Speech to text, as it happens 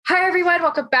Hi, everyone.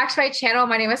 Welcome back to my channel.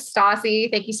 My name is Stassi.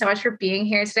 Thank you so much for being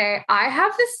here today. I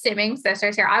have the Simming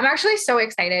sisters here. I'm actually so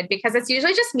excited because it's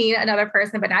usually just me and another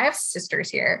person, but now I have sisters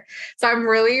here. So I'm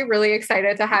really, really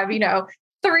excited to have,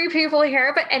 three people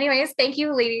here. But anyways, thank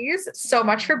you, ladies, so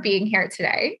much for being here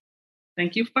today.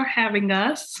 Thank you for having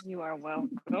us. You are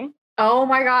welcome. Oh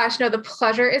my gosh. No, the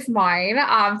pleasure is mine.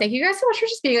 Thank you guys so much for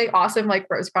just being awesome,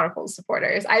 Rose Chronicles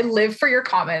supporters. I live for your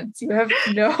comments. You have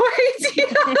no idea.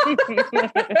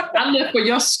 I live for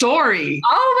your story.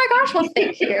 Oh my gosh. Well,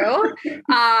 thank you.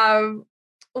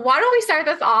 Why don't we start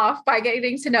this off by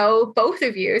getting to know both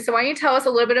of you? So why don't you tell us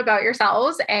a little bit about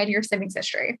yourselves and your Simming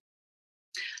history?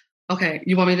 Okay.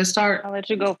 You want me to start? I'll let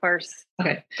you go first.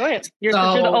 Okay. Go ahead. You're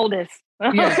the oldest.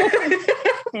 Yeah.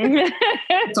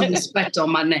 Some respect on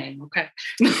my name, okay?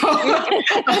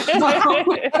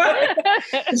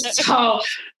 So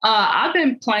I've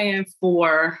been playing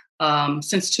for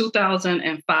since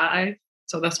 2005.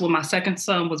 So that's when my second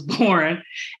son was born.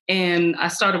 And I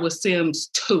started with Sims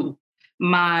 2.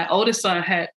 My oldest son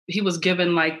he was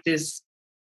given this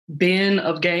bin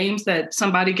of games that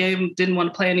somebody gave him, didn't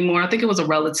want to play anymore. I think it was a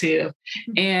relative.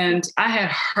 And I had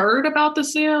heard about The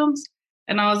Sims.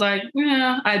 And I was like,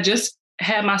 yeah, I just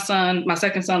had my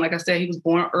second son, like I said, he was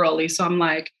born early. So I'm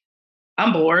like,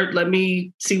 I'm bored. Let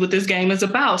me see what this game is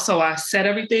about. So I set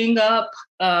everything up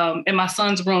in my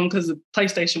son's room because the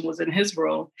PlayStation was in his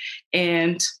room,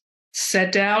 and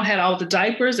sat down, had all the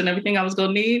diapers and everything I was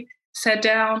going to need, sat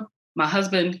down. My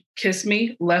husband kissed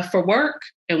me, left for work.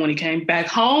 And when he came back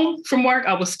home from work,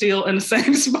 I was still in the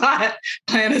same spot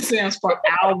playing The Sims for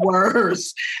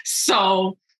hours.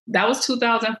 So that was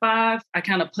 2005. I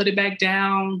kind of put it back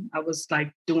down. I was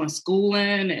doing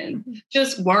schooling and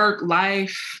just work,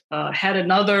 life, had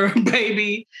another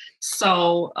baby.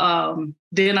 So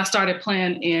then I started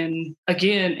playing in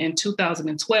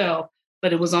 2012,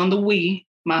 but it was on the Wii.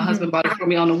 My husband bought it for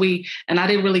me on the Wii, and I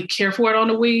didn't really care for it on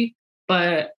the Wii.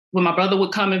 But when my brother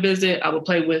would come and visit, I would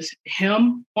play with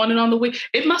him on the Wii.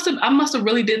 I must have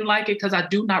really didn't like it because I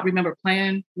do not remember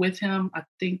playing with him. I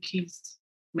think he's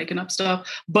making up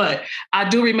stuff, but I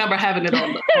do remember having it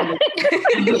on the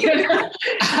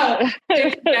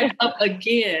back up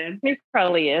again. He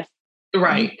probably is.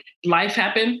 Right. Life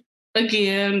happened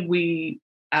again.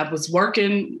 I was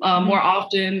working more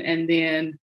often, and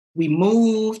then we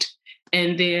moved.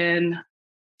 And then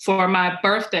for my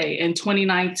birthday in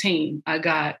 2019, I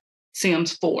got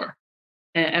Sims 4.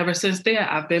 And ever since then,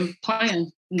 I've been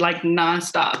playing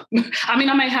nonstop. I mean,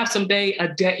 I may have some day a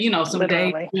day, some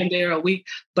day in there a week,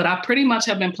 but I pretty much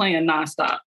have been playing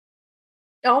nonstop.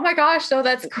 Oh my gosh. So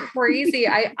that's crazy.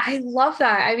 I love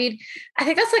that. I mean, I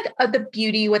think that's the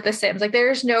beauty with The Sims.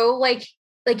 There's no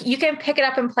you can pick it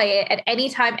up and play it at any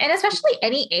time, and especially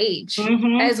any age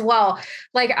as well.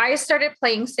 I started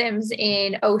playing Sims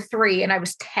in 2003 and I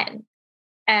was 10.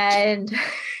 And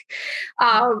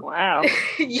wow.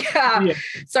 Yeah.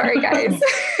 Sorry, guys.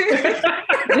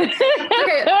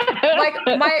 Okay.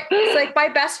 My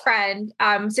best friend,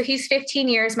 so he's 15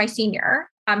 years my senior.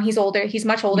 He's older, he's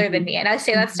much older than me. And I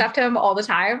say that stuff to him all the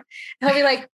time. And he'll be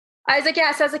like, I was like,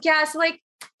 yes. I was like, yeah. So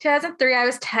 2003, I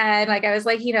was 10. I was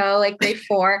grade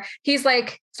 4. He's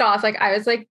like, Stas, I was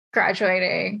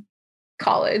graduating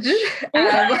college.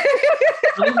 I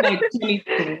was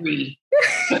 23.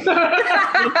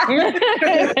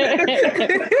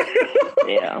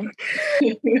 Yeah.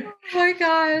 Oh my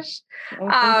gosh.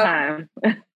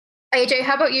 AJ,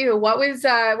 how about you?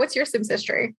 What's your Sims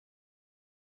history?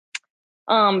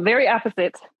 Very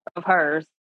opposite of hers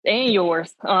and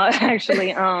yours,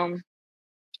 actually.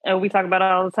 We talk about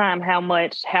it all the time,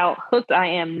 how hooked I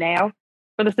am now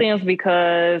for The Sims,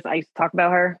 because I used to talk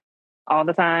about her all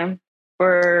the time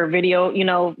for video,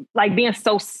 being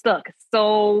so stuck,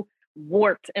 so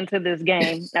warped into this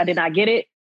game. I did not get it.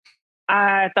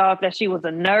 I thought that she was a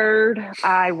nerd.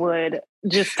 I would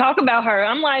just talk about her.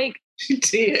 I'm like, she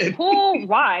did. Who?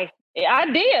 Why?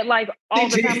 I did all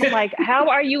the time. I'm like, how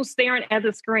are you staring at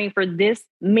the screen for this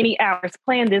many hours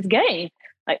playing this game?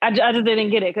 I just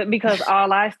didn't get it because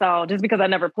all I saw, just because I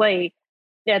never played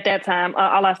at that time,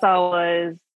 all I saw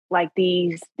was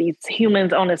these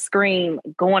humans on the screen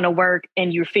going to work,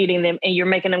 and you're feeding them and you're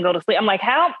making them go to sleep. I'm like,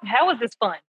 how is this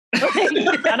fun?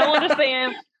 I don't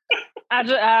understand.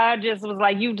 I just was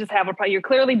like, you just have you're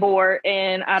clearly bored,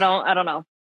 and I don't know.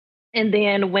 And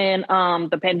then when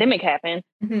the pandemic happened,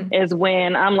 is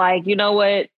when I'm like, you know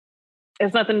what?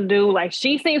 It's nothing to do.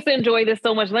 She seems to enjoy this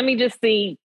so much. Let me just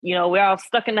see. We're all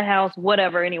stuck in the house,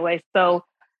 whatever. Anyway, so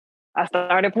I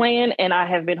started playing, and I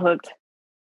have been hooked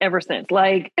ever since.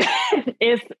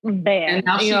 It's bad. And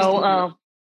now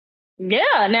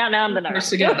Yeah, now I'm the nurse.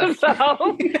 Together. So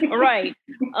right.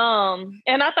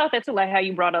 And I thought that too, like how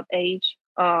you brought up age.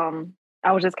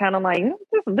 I was just kind of like,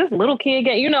 this little kid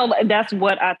game, that's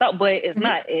what I thought, but it's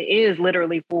not. It is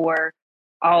literally for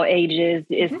all ages.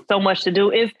 It's so much to do.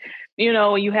 It's,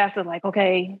 you have to like,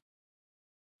 okay,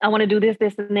 I want to do this,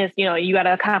 this, and this, you got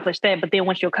to accomplish that. But then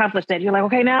once you accomplish that, you're like,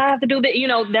 okay, now I have to do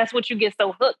that. That's what you get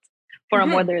so hooked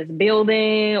from, whether it's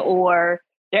building or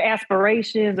their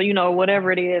aspirations or,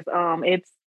 whatever it is.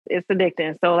 It's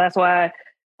addicting. So that's why,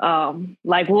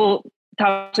 like we'll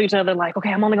talk to each other like,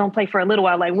 okay, I'm only going to play for a little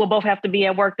while. Like we'll both have to be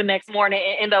at work the next morning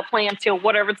and end up playing till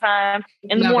whatever time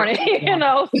in the morning, So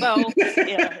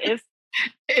yeah,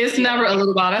 it's never a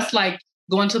little while. That's like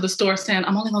going to the store saying,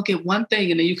 I'm only going to get one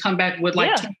thing. And then you come back with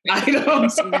like 20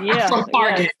 items from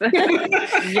Target.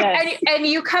 Yes. And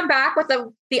you come back with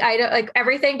the item, like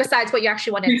everything besides what you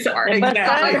actually want in the store.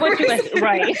 Exactly.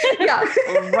 Right. Yeah.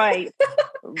 Right.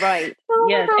 Oh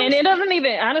yes. And it doesn't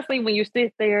even, honestly, when you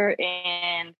sit there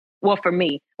and, well, for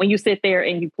me, when you sit there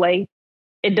and you play,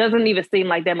 it doesn't even seem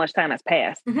like that much time has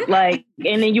passed. Like,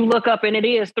 and then you look up and it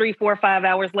is 3, 4, 5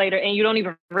 hours later and you don't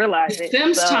even realize it.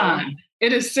 Sims time.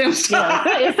 It is Sims time.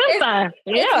 Yeah, it's Sims time.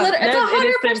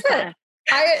 It's 100%.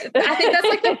 I think that's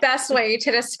like the best way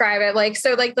to describe it. Like,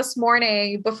 so like this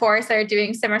morning before I started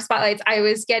doing Simmer Spotlights, I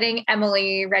was getting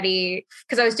Emily ready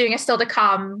because I was doing a still to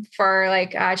come for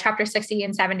like chapter 60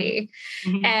 and 70.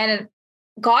 And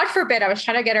God forbid, I was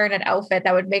trying to get her in an outfit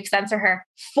that would make sense for her.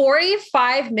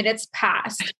 45 minutes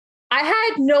passed. I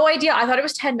had no idea. I thought it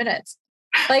was 10 minutes.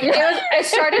 Like I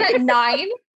started at 9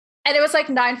 and it was like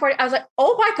 9:40. I was like,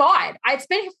 oh my God, I'd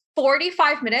spent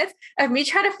 45 minutes of me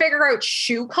trying to figure out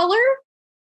shoe color.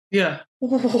 Yeah.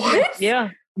 What? Yeah.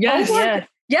 Yes. Yes.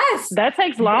 Yes. That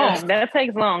takes long. Yes. That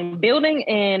takes long. Building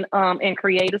in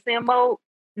creative sim mode.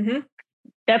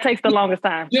 That takes the longest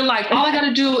time. You're like, all I got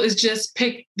to do is just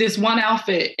pick this one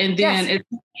outfit. And then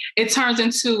it turns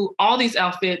into all these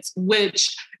outfits,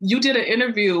 which you did an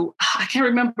interview. I can't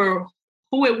remember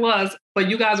who it was, but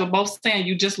you guys were both saying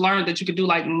you just learned that you could do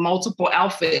like multiple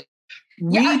outfits.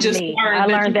 We just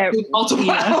learned that multiple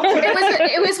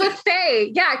outfits. It was with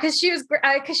Faye. Yeah. Cause she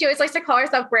always likes to call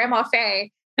herself Grandma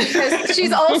Faye. Because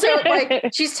she's also like,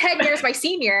 she's 10 years my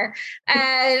senior.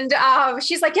 And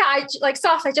she's like, yeah, I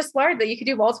just learned that you could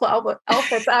do multiple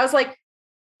outfits. I was like,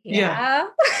 yeah.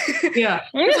 I'm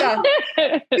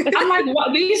like, what,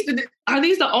 are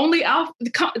these the only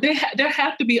outfits? There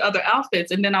have to be other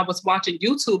outfits. And then I was watching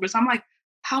YouTubers. I'm like,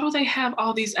 how do they have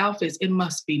all these outfits? It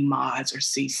must be mods or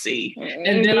CC.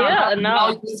 And then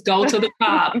I'll just go to the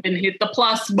top and hit the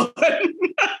plus button.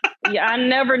 Yeah, I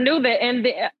never knew that. And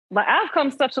I've come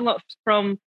such a lot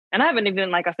from, and I haven't even,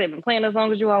 like I said, been playing as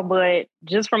long as you all, but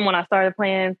just from when I started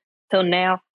playing till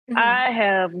now, I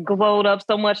have glowed up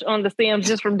so much on the Sims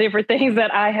just from different things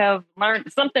that I have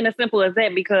learned. Something as simple as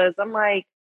that, because I'm like,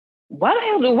 why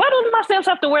do my Sims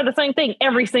have to wear the same thing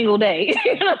every single day?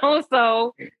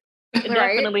 So it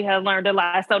definitely has learned a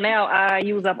lot. So now I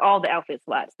use up all the outfit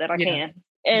slots that I can.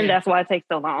 And that's why it takes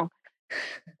so long.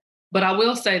 But I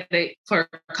will say for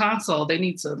console, they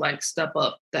need to like step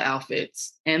up the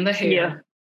outfits and the hair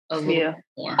a little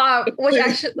more.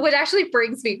 Which actually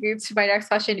brings me to my next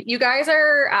question. You guys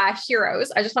are heroes.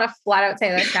 I just want to flat out say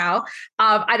this now.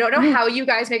 I don't know how you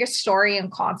guys make a story in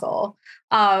console.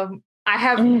 I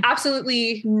have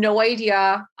absolutely no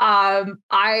idea.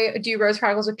 I do Rose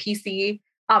Chronicles with PC.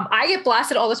 I get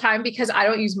blasted all the time because I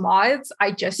don't use mods.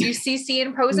 I just use CC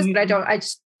and poses, but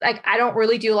I don't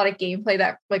really do a lot of gameplay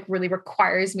that like really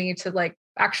requires me to like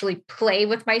actually play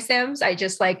with my Sims. I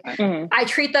just like, I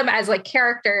treat them as like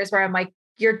characters where I'm like,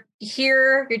 you're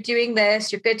here, you're doing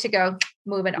this, you're good to go,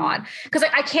 moving on. Cause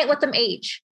like, I can't let them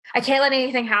age. I can't let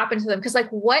anything happen to them. Cause like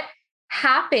what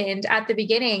happened at the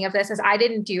beginning of this is I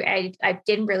didn't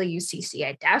really use CC.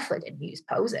 I definitely didn't use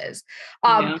poses.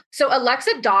 So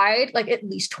Alexa died like at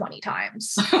least 20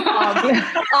 times. Without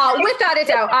a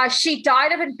doubt. She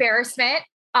died of embarrassment.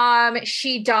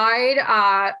 She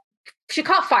died, she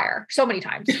caught fire so many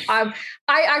times. I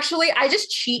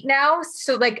just cheat now.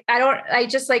 So like,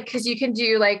 cause you can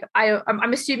do like,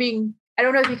 I'm assuming, I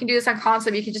don't know if you can do this on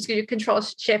console. You can just do Control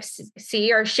Shift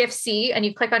C or Shift C and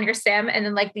you click on your sim and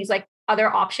then like these like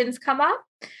other options come up.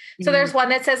 So there's one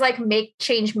that says like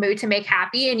change mood to make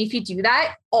happy. And if you do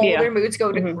that, all their moods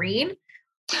go to green.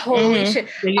 Holy shit.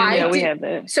 We have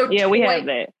that. So we have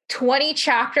that. 20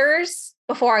 chapters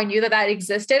before I knew that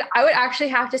existed. I would actually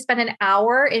have to spend an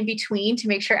hour in between to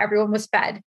make sure everyone was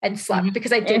fed and slept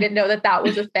because I didn't know that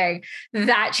was a thing.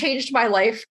 That changed my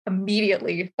life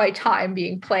immediately by time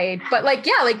being played. But like,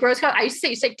 like Rose, I used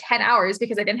to say 10 hours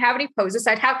because I didn't have any poses.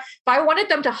 If I wanted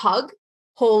them to hug,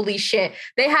 holy shit,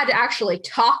 they had to actually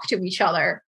talk to each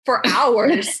other for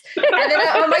hours. And then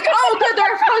I'm like, oh, good,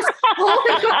 they're post. Oh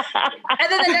my God.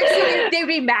 And then the next thing they'd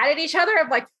be mad at each other. I'm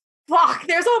like, fuck,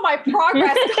 there's all my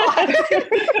progress gone.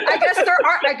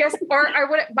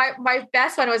 My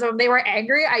best one was when they were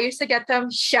angry, I used to get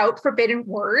them shout forbidden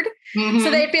word.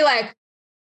 So they'd be like,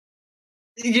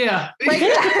 yeah. Like, and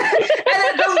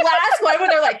then the last one when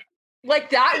they're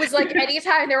like that was like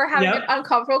anytime they were having an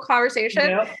uncomfortable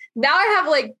conversation. Now I have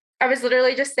like, I was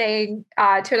literally just saying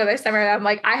to another summer, I'm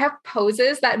like, I have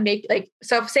poses that make like,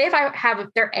 so say if I have,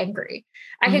 they're angry,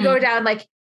 I can go down like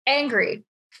angry,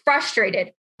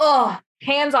 frustrated,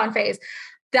 hands on face.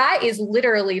 That is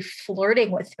literally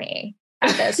flirting with me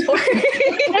at this point.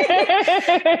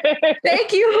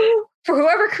 Thank you for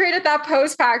whoever created that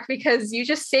pose pack, because you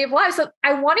just saved lives. So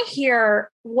I want to hear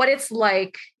what it's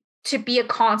like to be a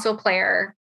console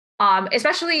player.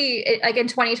 Especially like in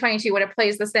 2022 when it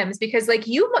plays The Sims, because like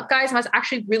you guys must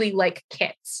actually really like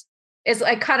kids. Is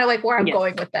like kind of like where I'm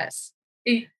going with this.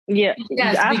 Yeah,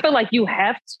 I feel like you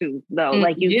have to though.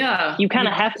 Like you kind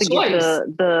of have to get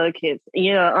the kids.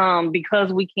 Yeah,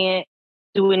 because we can't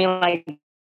do any like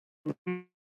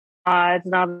odds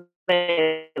and all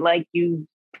that. Like you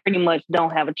pretty much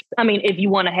don't have a. I mean, if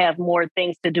you want to have more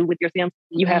things to do with your Sims,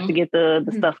 you have to get the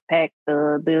stuff pack,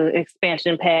 the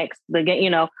expansion packs, the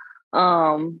game.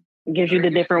 Gives you the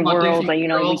different worlds, like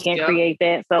we can't create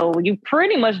that, so you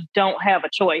pretty much don't have a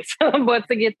choice but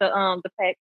to get the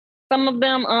pack. Some of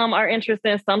them are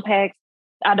interesting. Some packs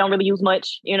I don't really use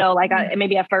much. Like I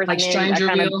maybe at first like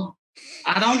Strangerville.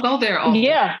 I don't go there often.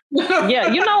 Yeah.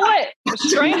 You know what,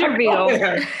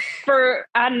 Strangerville.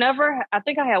 I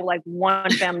think I had like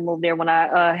one family move there when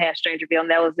I had Strangerville, and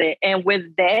that was it. And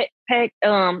with that pack,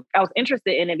 I was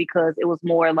interested in it because it was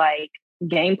more like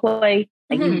gameplay.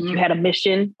 Like you had a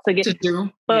mission to get to do.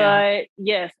 But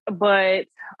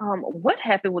what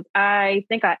happened was I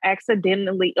think I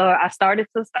accidentally I started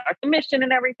to start the mission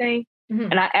and everything.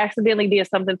 And I accidentally did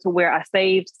something to where I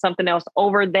saved something else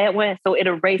over that one. So it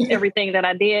erased everything that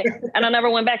I did. And I never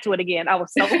went back to it again. I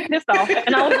was so pissed off.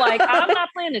 And I was like, I'm not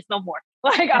playing this no more.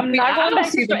 Like, I'm not going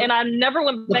back to it. And I never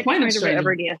went back to it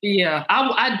ever again. Yeah.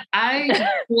 I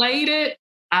played it.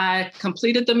 I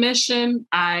completed the mission.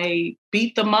 I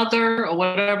beat the mother or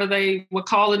whatever they were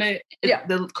calling it,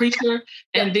 the creature.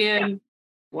 And then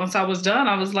once I was done,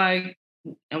 I was like,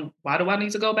 and why do I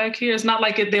need to go back here? It's not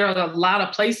like there are a lot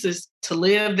of places to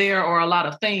live there or a lot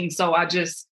of things. So I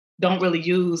just don't really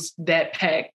use that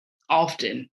pack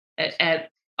often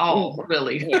at all,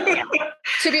 really. Yeah.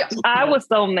 I was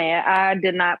so mad. I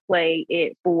did not play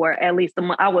it for at least a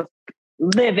month. I was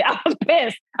livid. I was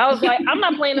pissed. I was like, I'm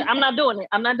not playing it. I'm not doing it.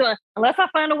 I'm not doing it. Unless I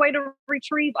find a way to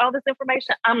retrieve all this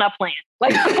information, I'm not playing.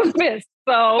 Like, I was pissed.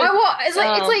 So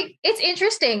it's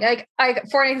interesting. Like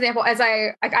for an example, as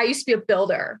I used to be a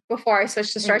builder before I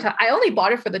switched to StarTile. I only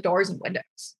bought it for the doors and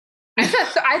windows.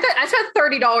 I spent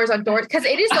 $30 on doors because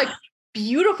it is like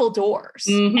beautiful doors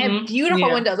and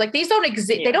beautiful windows. Like these don't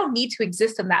exist. They don't need to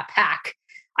exist in that pack.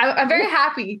 I'm very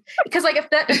happy because like if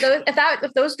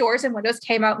those doors and windows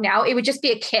came out now, it would just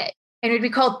be a kit and it would be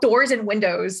called Doors and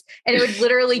Windows, and it would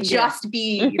literally just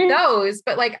be those.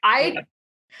 But like I've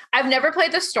never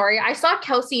played the story. I saw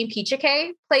Kelsey and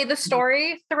Pichike play the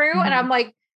story through, and I'm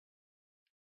like,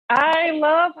 I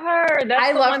love her.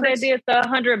 That's the one that did the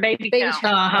 100 baby count.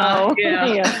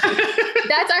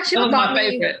 That's actually what got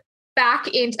me back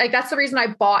into, like, that's the reason I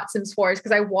bought Sims 4 is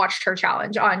because I watched her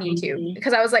challenge on YouTube,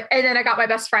 because I was like, and then I got my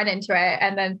best friend into it.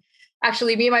 And then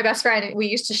actually me and my best friend, we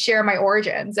used to share my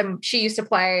origins, and she used to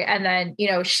play. And then,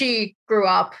 she grew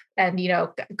up and,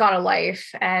 got a life,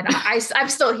 and I'm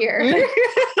still here. But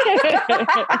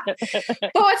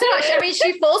what's not, I mean,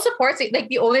 she full supports it. Like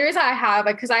the only reason I have,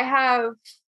 like, because I have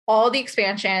all the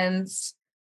expansions,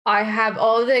 I have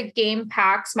all the game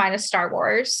packs minus Star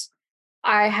Wars.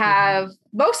 I have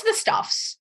most of the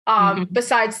stuffs,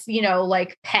 besides,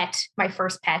 like my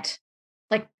first pet.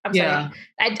 Like I'm saying,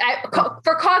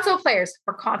 for console players,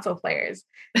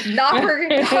 not for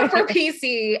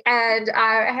PC. And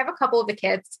I have a couple of the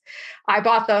kits. I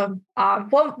bought them.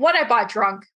 One I bought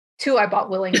drunk. Two I bought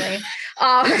willingly.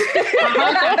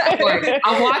 I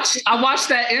watched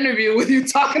that interview with you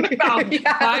talking about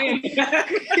buying.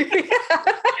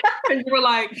 And you were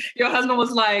like, your husband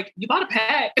was like, you bought a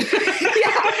pack. It's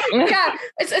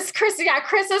Chris. Yeah,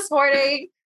 Chris this morning.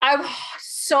 I'm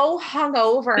so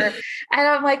hungover, and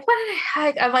I'm like, what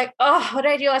did I'm like, what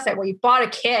did I do last night? Well, you bought a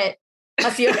kit.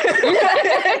 Like so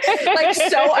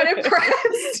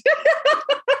unimpressed.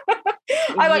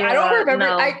 I'm like, I don't remember.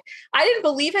 No. I didn't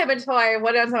believe him until I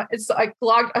went on. It's like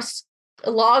logged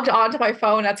logged onto my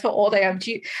phone. That's how old I am.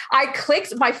 I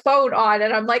clicked my phone on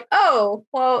and I'm like, oh,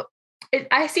 well,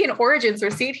 I see an Origins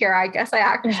receipt here. I guess I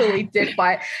actually did,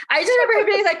 but I just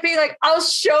remember being like, I'll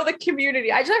show the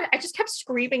community. I just kept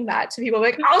screaming that to people,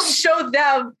 like, I'll show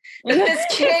them that this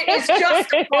kid is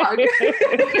just wrong.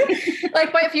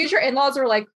 Like my future in-laws were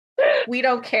like, we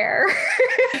don't care.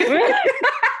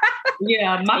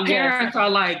 Yeah, my parents are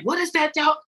like, what is that?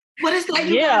 What is that?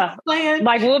 Yeah, playing?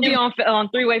 Like we'll be on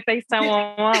three-way FaceTime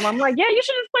with Mom. I'm like, yeah, you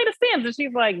should just play The Sims, and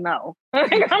she's like, no,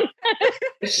 I'm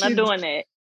not doing that.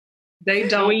 They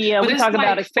don't. We talk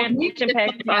about expansion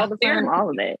packs all the time, all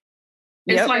of that.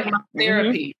 It's like my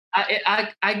therapy.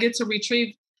 I get to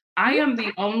retrieve. I am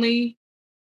the only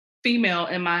female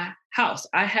in my house.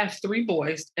 I have 3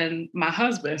 boys and my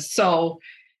husband. So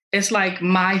it's like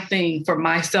my thing for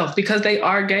myself because they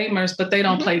are gamers, but they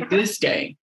don't play this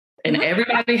game. And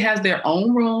everybody has their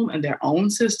own room and their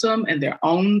own system and their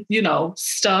own,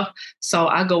 stuff. So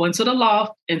I go into the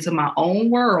loft, into my own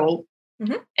world.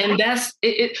 And that's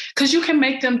it, because you can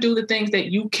make them do the things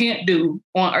that you can't do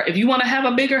or if you want to have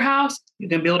a bigger house, you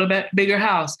can build a bigger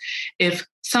house. If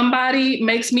somebody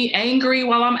makes me angry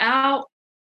while I'm out,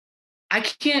 I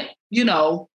can't,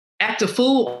 act a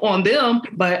fool on them,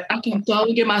 but I can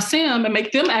totally get my Sim and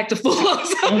make them act a fool on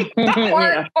something.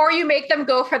 Or you make them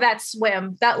go for that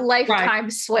swim, that lifetime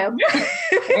swim.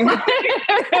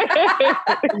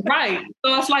 Right.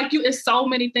 So it's like it's so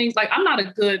many things. Like I'm not a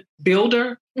good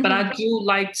builder, but I do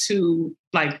like to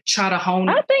try to hone.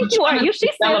 I think you are. She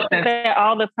says that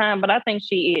all the time, but I think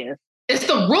she is. It's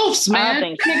the roofs, man. I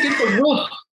think can't get the roof.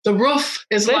 The roof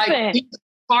is like the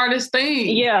hardest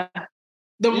thing. Yeah.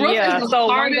 The roof is the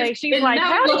hardest. One day she's like,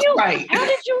 how did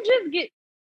you just get?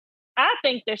 I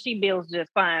think that she builds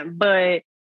just fine, but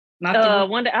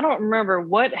one day I don't remember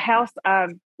what house I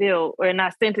built and I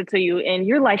sent it to you, and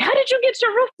you're like, how did you get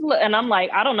your roof? And I'm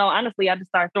like, I don't know. Honestly, I just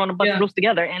started throwing a bunch of roofs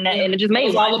together, and it just made it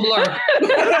was all a blur.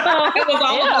 It was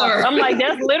all a blur. I'm like,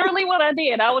 that's literally what I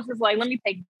did. I was just like, let me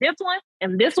take this one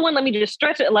and this one. Let me just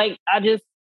stretch it. Like half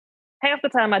the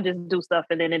time I just do stuff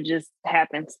and then it just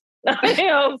happens.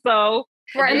 So.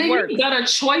 Right. And they need better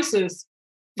choices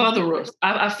for the roofs.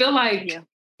 I feel like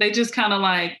they just kind of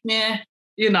like, I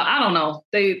don't know.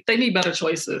 They need better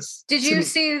choices. Did you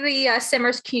see the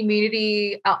Simmers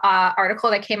community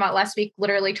article that came out last week,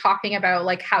 literally talking about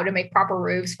like how to make proper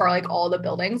roofs for like all the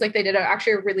buildings? Like they did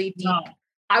actually a really deep. No.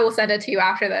 I will send it to you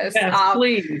after this. Yes,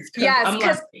 please. Yes,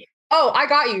 because I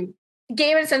got you.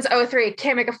 Gaming since 2003,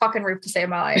 can't make a fucking roof to save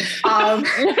my life.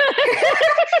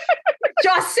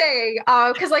 Just saying,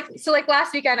 because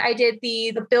last weekend I did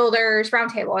the builders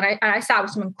roundtable, and I sat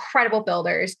with some incredible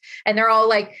builders, and they're all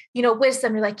like,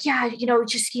 wisdom. They're like,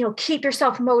 just keep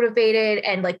yourself motivated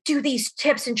and like do these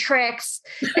tips and tricks,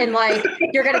 and like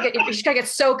you're just gonna get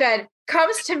so good.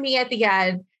 Comes to me at the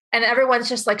end, and everyone's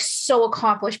just like so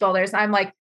accomplished builders. And I'm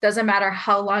like, doesn't matter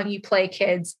how long you play,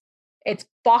 kids, it's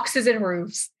boxes and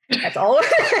roofs. That's all.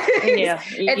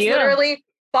 It's literally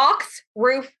box,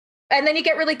 roof. And then you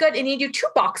get really good and you do 2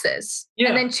 boxes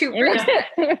and then 2 roofs.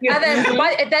 And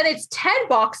then it's 10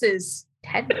 boxes,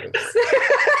 10 roofs.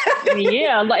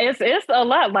 It's a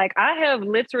lot. Like I have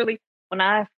literally, when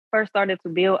I first started to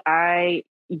build, I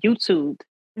YouTubed.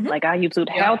 Like I YouTubed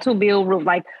how to build roof.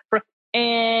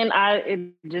 And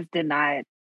it just did not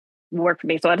work for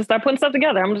me. So I just started putting stuff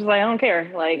together. I'm just like, I don't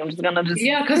care. Like I'm just gonna just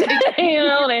because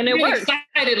and it works.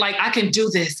 Excited, like I can do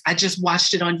this. I just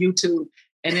watched it on YouTube.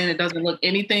 And then it doesn't look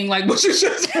anything like what you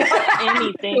just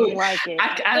anything like it.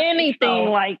 Anything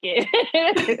like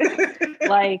it.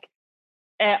 Like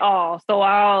at all. So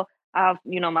I'll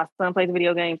my son plays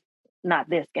video games, not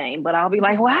this game, but I'll be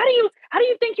like, well, how do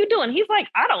you think you're doing? He's like,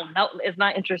 I don't know. It's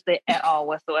not interested at all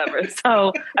whatsoever.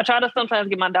 So I try to sometimes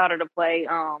get my daughter to play,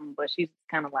 but she's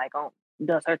kind of like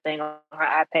does her thing on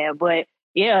her iPad. But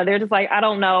yeah, they're just like, I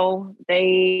don't know.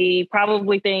 They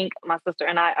probably think my sister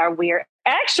and I are weird.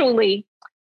 Actually,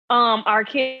 our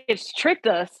kids tricked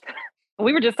us.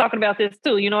 We were just talking about this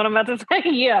too. You know what I'm about to say?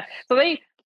 Yeah. So they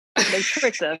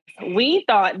tricked us. We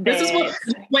thought that this is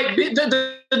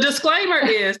the disclaimer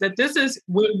is that this is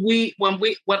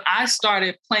when I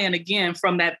started playing again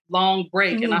from that long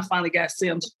break and I finally got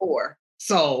Sims 4.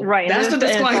 So that's the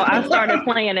disclaimer. So I started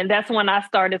playing, and that's when I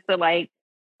started to like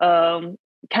kind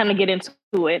of get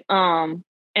into it.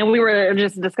 And we were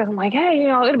just discussing like, hey,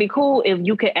 it'd be cool if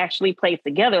you could actually play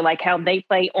together, like how they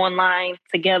play online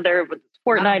together with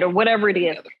Fortnite or whatever it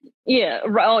is. Yeah.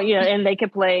 Right. Yeah. And they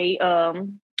could play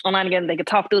online again. They could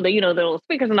talk through the little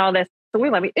speakers and all that. So we're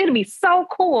like, it'd be so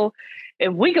cool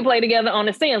if we could play together on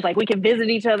The Sims. Like we could visit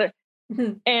each other.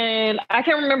 And I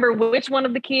can't remember which one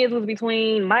of the kids was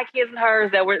between my kids and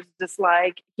hers that were just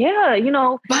like, yeah, you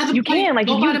know, you can like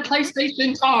go you buy the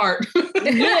PlayStation card.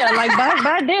 yeah, like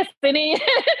buy this and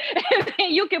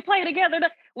then you can play together.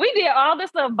 We did all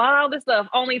this stuff, bought all this stuff,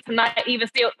 only to not even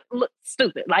still look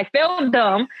stupid, like felt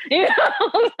dumb. You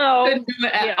know? So, Couldn't do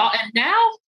it at all. And now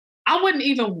I wouldn't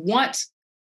even want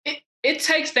it. It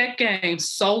takes that game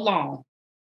so long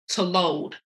to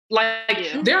load.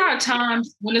 Like there are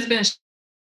times when it's been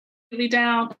really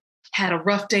down, had a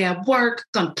rough day at work,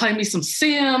 gonna play me some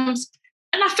Sims,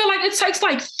 and I feel like it takes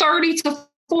like 30 to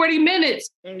 40 minutes.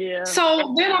 Yeah.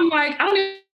 So then I'm like, I don't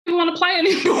even want to play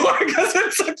anymore because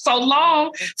it took so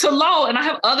long to load, and I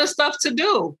have other stuff to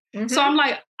do. Mm-hmm. So I'm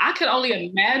like, I could only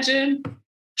imagine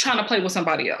trying to play with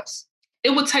somebody else.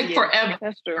 It would take forever.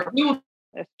 That's true.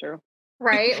 That's true.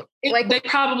 Right? Like they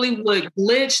probably would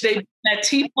glitch. That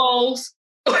T-pose.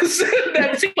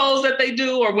 That T-pose that they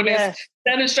do, or when they're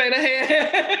standing straight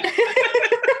ahead.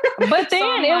 But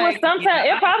then it was sometimes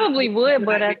it probably would,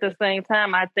 but at the same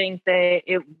time, I think that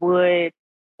it would,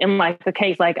 in like a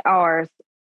case like ours,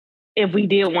 if we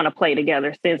did want to play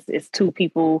together, since it's two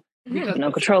people, you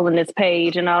know, controlling this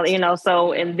page and all, you know.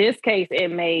 So in this case,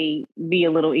 it may be a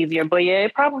little easier, but yeah,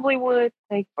 it probably would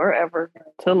take forever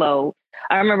to load.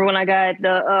 I remember when I got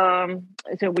the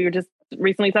so we were just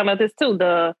recently talking about this too,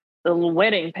 the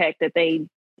wedding pack that they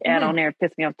add on there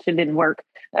pissed me off. It didn't work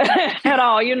at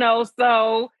all, you know.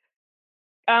 So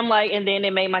I'm like, and then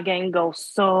it made my game go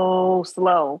so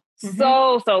slow,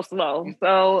 so slow.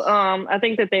 So I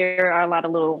think that there are a lot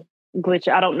of little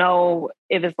glitches. I don't know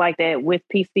if it's like that with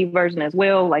PC version as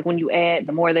well. Like when you add,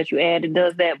 the more that you add, it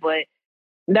does that. But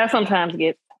that sometimes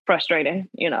gets frustrating,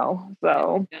 you know.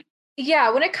 So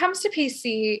yeah, when it comes to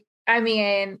PC, I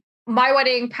mean, my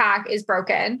wedding pack is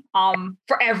broken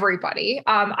for everybody.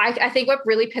 I think what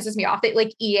really pisses me off that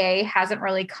like EA hasn't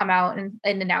really come out and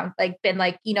announced, like been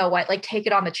like, you know what, like take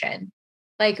it on the chin.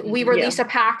 Like we released a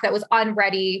pack that was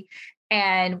unready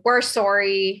and we're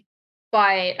sorry,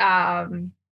 but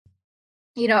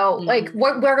you know, like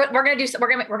we're gonna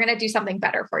do something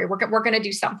better for you. We're gonna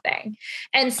do something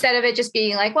instead of it just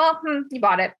being like, well, you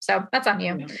bought it, so that's on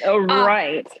you.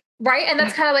 Right. Right. And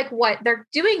that's kind of like what they're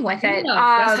doing with it.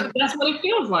 That's what it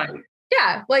feels like.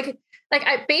 Yeah. Like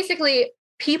I basically,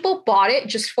 people bought it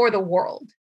just for the world.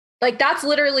 Like that's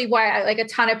literally why a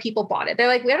ton of people bought it. They're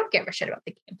like, we don't give a shit about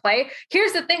the gameplay.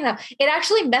 Here's the thing though. It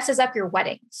actually messes up your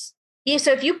weddings. Yeah.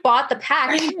 So if you bought the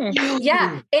pack,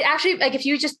 it actually, like if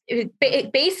you just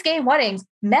base game weddings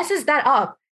messes that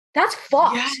up, that's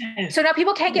fucked. Yes. So now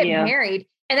people can't get married.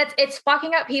 And it's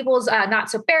fucking up people's Not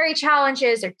So Berry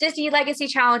challenges or Disney Legacy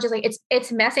challenges. Like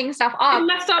it's messing stuff up. It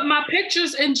messed up my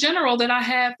pictures in general that I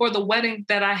had for the wedding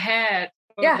that I had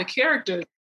for the characters.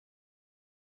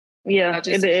 Yeah,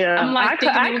 I'm like,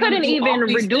 I couldn't even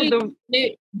redo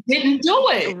it didn't do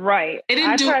it. Right. It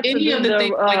didn't do any of the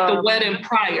things like the wedding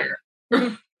prior.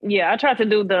 Yeah, I tried to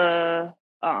do the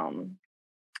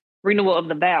renewal of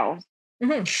the vows.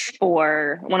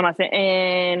 For one of my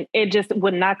and it just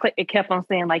would not click. It kept on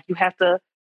saying like you have to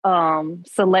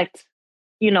select,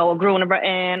 you know, a grew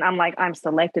and I'm like, I'm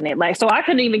selecting it. Like, so I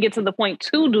couldn't even get to the point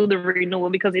to do the renewal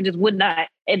because it just would not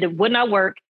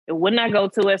work. It would not go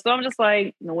to it. So I'm just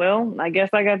like, well, I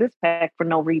guess I got this pack for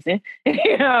no reason.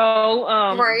 You know,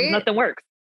 right? Nothing works.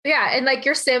 Yeah. And like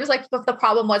your Sims, like the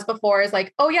problem was before is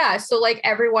like, oh yeah. So like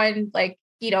everyone like,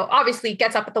 you know, obviously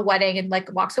gets up at the wedding and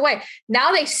like walks away.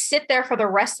 Now they sit there for the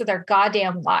rest of their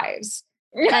goddamn lives.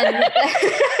 And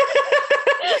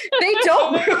they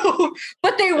don't move,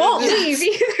 but they won't leave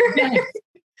either.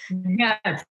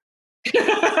 Yes.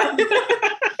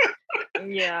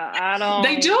 Yeah, I don't.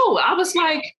 They do. I was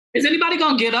like, is anybody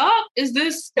gonna get up? Is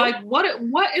this like what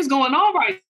is going on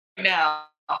right now?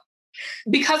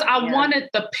 Because I wanted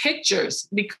the pictures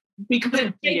because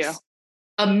it takes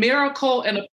a miracle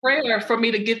and a prayer for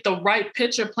me to get the right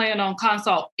picture playing on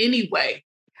console anyway.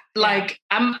 Like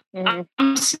I'm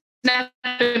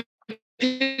snapping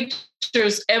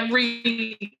pictures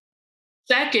every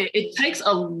second. It takes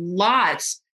a lot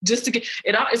just to get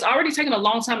it out. It's already taken a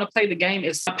long time to play the game.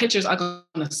 My pictures are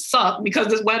gonna suck because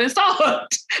this wedding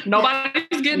sucked.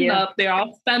 Nobody's getting up. They're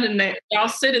all standing there. They're all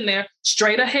sitting there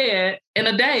straight ahead in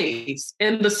a daze,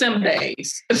 in the sim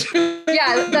days.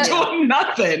 Doing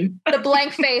nothing. The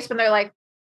blank face when they're like,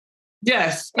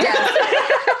 yes. The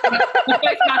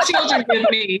face my children give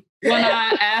me when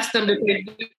I ask them to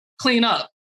clean up.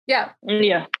 Yeah.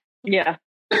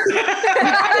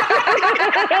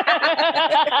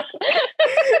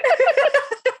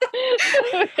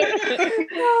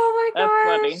 Oh my gosh. That's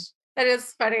funny. That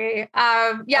is funny.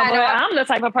 I'm the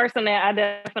type of person that I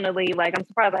definitely like. I'm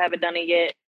surprised I haven't done it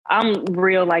yet. I'm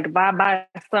real like if I buy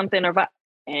something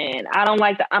and I don't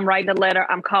like I'm writing a letter,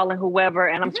 I'm calling whoever,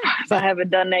 and I'm surprised I haven't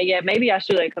done that yet. Maybe I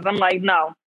should, because I'm like,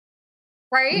 no.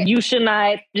 Right? You should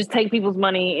not just take people's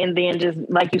money and then just,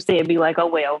 like you said, be like, oh,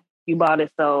 well, you bought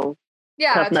it, so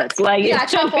tough nuts. Like, it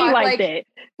shouldn't be like that.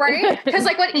 Right? Because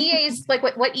like what EA's, like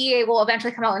what EA will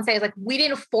eventually come out and say is like, we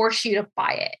didn't force you to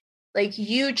buy it. Like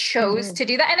you chose to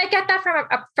do that. And I get that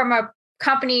from a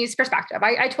company's perspective.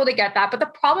 I totally get that. But the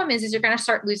problem is you're going to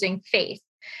start losing faith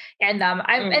in them.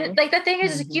 And like the thing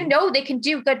is, they can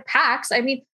do good packs. I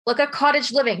mean, look at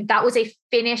Cottage Living. That was a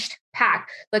finished pack.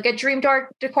 Look at Dream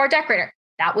Decor Decorator.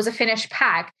 That was a finished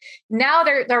pack. Now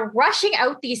they're rushing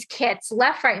out these kits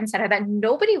left, right, and center that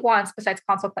nobody wants besides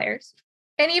console players.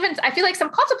 And even I feel like some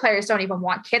console players don't even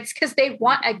want kits because they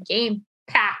want a game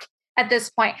pack at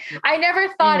this point. I never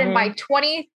thought in my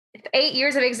 28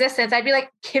 years of existence, I'd be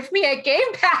like, give me a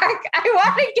game pack. I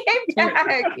want a game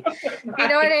pack. You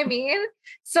know what I mean?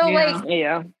 So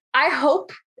I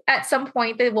hope at some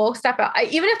point they will step out.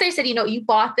 Even if they said, you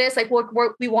bought this, like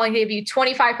we want to give you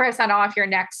 25% off your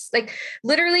next, like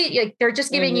literally like they're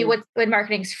just giving you what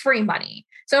marketing's free money.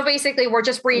 So basically we're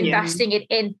just reinvesting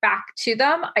it back to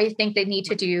them. I think they need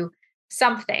to do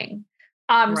something.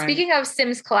 Speaking of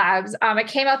Sims collabs, it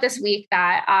came out this week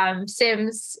that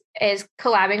Sims is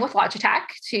collabing with Logitech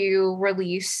to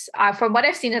release, from what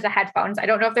I've seen as a headphones. I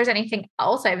don't know if there's anything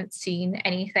else. I haven't seen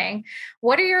anything.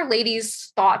 What are your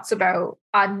ladies' thoughts about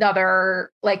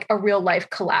another, like a real life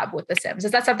collab with The Sims?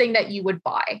 Is that something that you would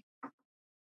buy?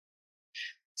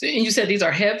 So, and you said these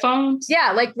are headphones?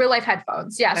 Yeah, like real life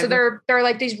headphones. Yeah. So they're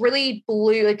like these really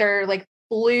blue, like they're like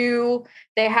blue.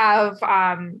 They have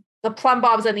the plumb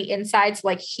bobs on the insides,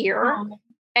 like here,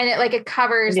 and it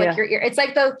covers like your ear. It's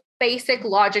like the basic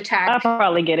Logitech. I'll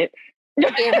probably get it. Do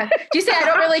you say I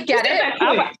don't really get it?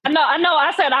 I know.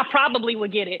 I said I probably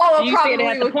would get it. Oh, you said it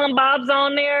had the plumb bobs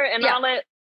on there and all that.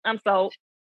 I'm sold.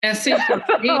 And see,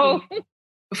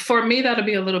 for me, that'll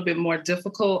be a little bit more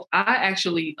difficult. I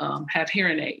actually have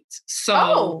hearing aids,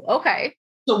 so okay.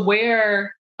 To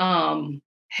wear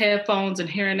headphones and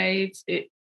hearing aids,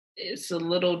 it's a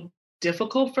little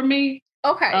difficult for me.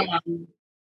 Okay.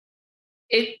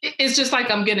 It's just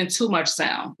like I'm getting too much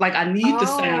sound. Like I need the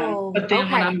sound, but then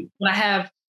when I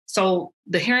have, so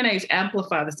the hearing aids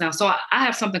amplify the sound. So I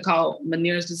have something called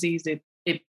Meniere's disease.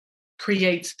 It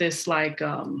creates this like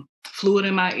fluid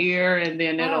in my ear, and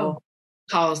then it'll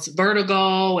cause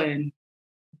vertigo, and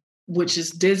which is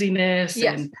dizziness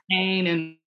and pain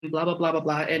and blah blah blah blah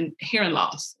blah. And hearing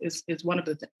loss is one of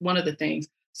the things.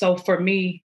 So for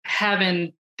me,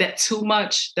 having that too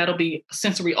much, that'll be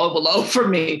sensory overload for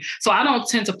me. So I don't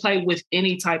tend to play with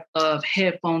any type of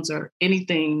headphones or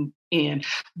anything in.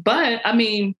 But I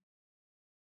mean,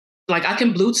 like I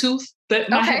can Bluetooth. They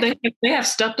have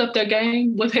stepped up their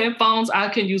game with headphones. I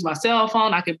can use my cell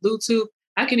phone. I can Bluetooth.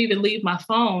 I can even leave my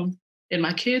phone in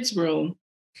my kids' room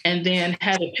and then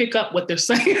have it pick up what they're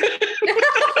saying.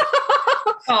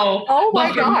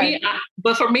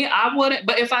 But for me, I wouldn't.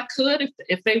 But if I could,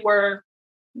 if they were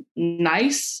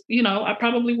nice, I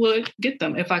probably would get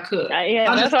them if I could.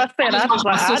 That's what I said.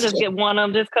 I just get one of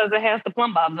them just because it has the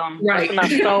plumb bobs on them. Right.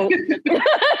 So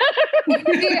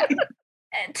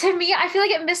to me, I feel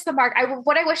like it missed the mark.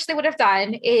 What I wish they would have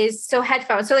done is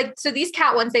headphones. So these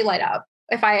cat ones, they light up.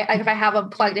 If I have them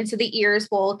plugged into the ears,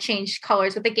 will change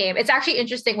colors with the game. It's actually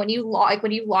interesting when you log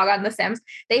on The Sims,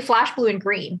 they flash blue and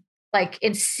green, like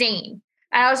insane.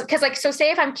 And I was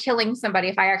say if I'm killing somebody,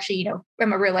 if I actually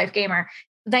am a real life gamer,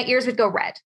 my ears would go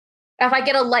red. If I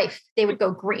get a life, they would go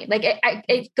green. Like it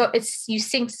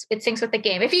syncs with the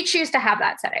game. If you choose to have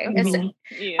that setting,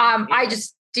 I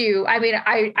just do. I mean,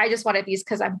 I just wanted these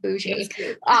because I'm bougie.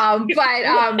 I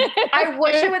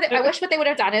wish what they would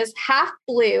have done is half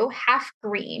blue, half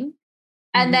green,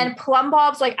 and then plumb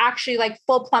bobs, like actually like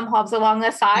full plumb bobs along the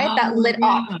side that lit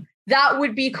up. That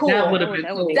would be cool. That would have been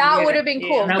cool. That would have been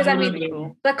cool. Because I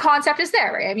mean, the concept is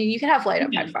there, right? I mean, you can have light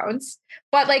up headphones,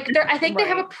 but like I think they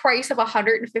have a price of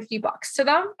 $150 to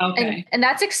them. Okay. And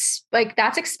that's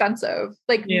expensive.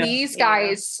 Like these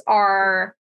guys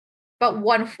are about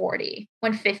 140,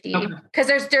 150. Because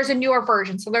there's a newer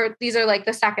version. So these are like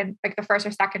the first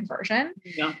or second version.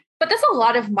 Yeah. But that's a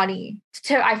lot of money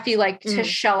to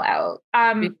shell out.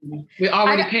 We're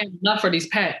already paying enough for these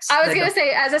packs. I was going to say,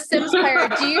 as a Sims player,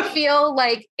 do you feel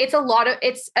like it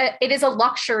is a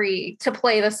luxury to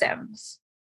play The Sims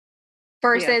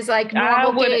versus like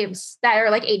normal games that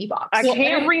are like $80? I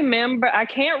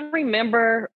can't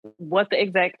remember what the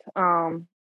exact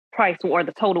price or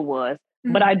the total was,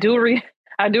 but I do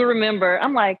remember.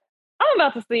 I'm like, I'm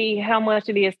about to see how much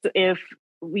it is if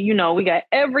we got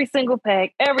every single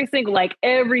pack, every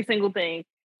single thing,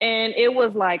 and it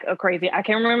was like a crazy. I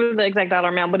can't remember the exact dollar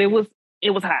amount, but it was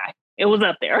high. It was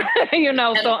up there,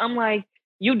 So I'm like,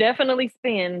 you definitely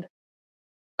spend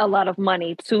a lot of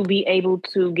money to be able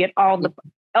to get all the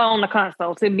on the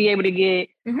console, to be able to get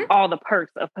all the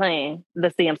perks of playing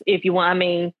The Sims if you want. I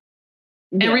mean,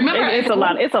 and remember, it's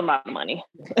a lot of money.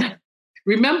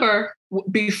 Remember,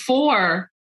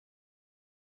 before,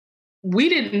 we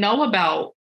didn't know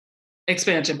about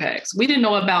expansion packs. We didn't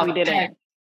know about packs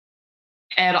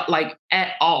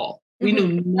at all. We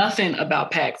knew nothing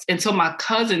about packs until my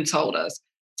cousin told us.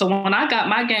 So when I got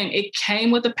my game, it came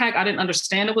with a pack. I didn't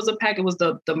understand it was a pack. It was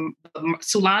the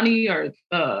Sulani, or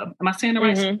am I saying it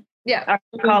right? Mm-hmm. Yeah. I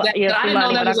call it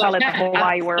the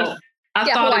Hawaii World. I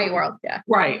thought Hawaii World. Yeah.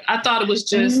 Right. I thought it was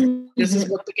just, this is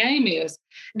what the game is.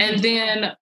 And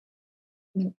then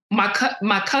my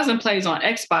cousin plays on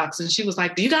Xbox, and she was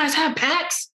like, do you guys have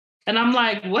packs? And I'm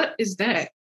like, what is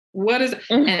that? What is it?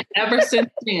 And ever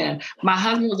since then, my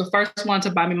husband was the first one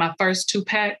to buy me my first 2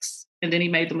 packs. And then he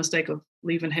made the mistake of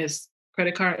leaving his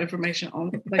credit card information on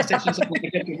PlayStation so we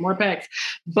could get more packs.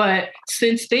 But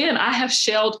since then, I have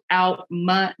shelled out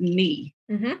money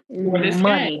for this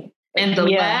game. And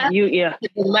the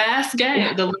last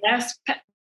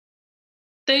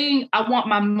thing, I want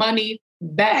my money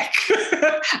back.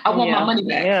 I want my money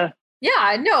back.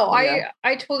 Yeah, no,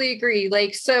 I totally agree.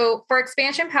 Like, so for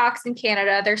expansion packs in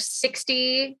Canada, they're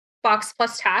 $60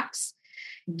 plus tax.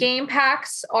 Game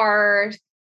packs are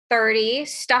 30,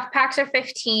 stuff packs are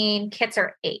 15, kits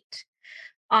are 8.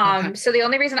 So the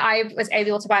only reason I was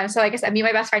able to buy them, so I guess me and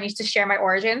my best friend used to share my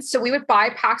origins. So we would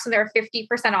buy packs when they were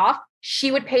 50% off.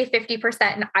 She would pay 50%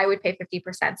 and I would pay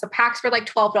 50%. So packs were like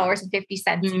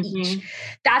 $12.50 each.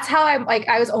 That's how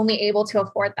I was only able to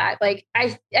afford that. Like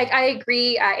I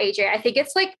agree, AJ. I think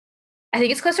it's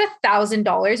close to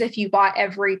 $1,000 if you bought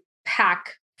every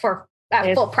pack for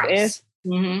full price.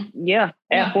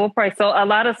 At full price. So a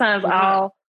lot of times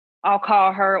I'll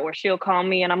call her or she'll call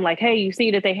me and I'm like, hey, you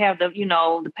see that they have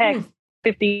the packs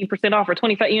 50% off or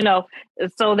 25,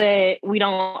 so that we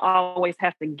don't always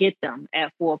have to get them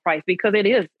at full price because it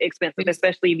is expensive,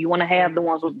 especially if you want to have the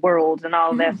ones with worlds and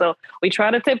all of that. So we try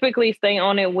to typically stay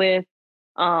on it with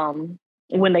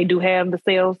when they do have the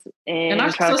sales. And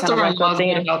our sister-in-law's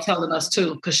good about telling us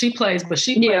too, because she plays on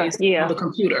the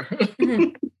computer.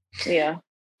 Do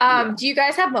you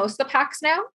guys have most of the packs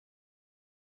now?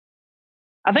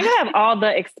 I think I have all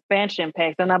the expansion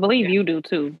packs, and I believe you do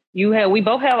too. We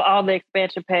both have all the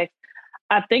expansion packs.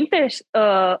 I think there's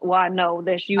I know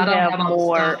that you have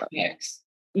more.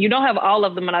 You don't have all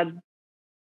of them, and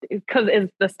because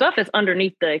the stuff is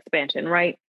underneath the expansion,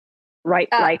 right? Right,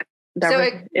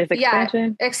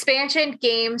 expansion. Expansion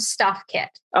game stuff kit.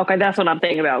 Okay, that's what I'm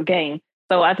thinking about. Game.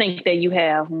 So I think that you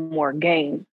have more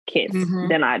game kits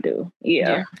than I do.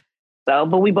 Yeah. So,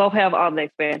 but we both have all the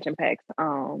expansion packs.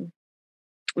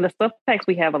 The stuff packs,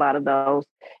 we have a lot of those.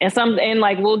 And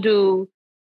like we'll do,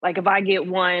 like if I get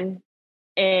one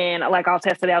and like I'll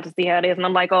test it out to see how it is. And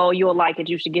I'm like, oh, you'll like it.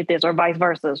 You should get this, or vice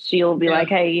versa. She'll be like,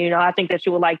 hey, I think that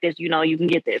you will like this. You can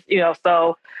get this,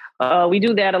 So we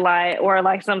do that a lot. Or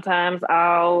like sometimes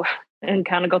I'll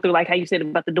kind of go through like how you said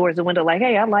about the doors and window, like,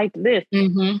 hey, I liked this.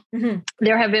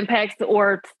 There have been packs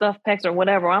or stuff packs or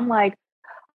whatever. I'm like,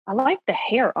 I like the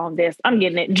hair on this. I'm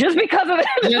getting it just because of it.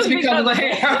 Just because of the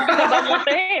hair. Because I want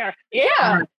the hair.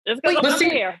 Yeah. Just because I want the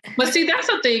hair. But see, that's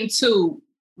the thing too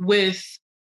with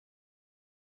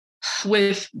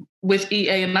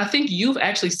EA, and I think you've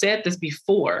actually said this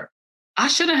before. I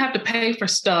shouldn't have to pay for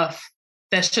stuff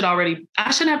I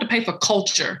shouldn't have to pay for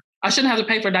culture. I shouldn't have to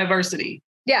pay for diversity.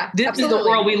 Yeah. This absolutely. is the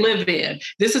world we live in.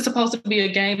 This is supposed to be a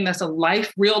game that's a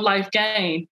real life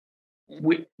game.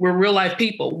 We're real life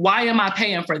people. Why am I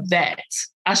paying for that?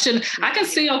 I can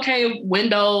see,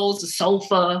 windows,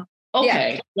 sofa,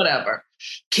 whatever,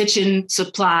 kitchen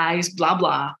supplies, blah,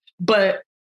 blah. But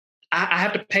I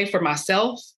have to pay for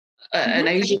myself. An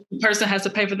Asian person has to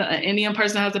pay for an Indian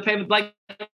person has to pay for, like,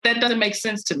 that doesn't make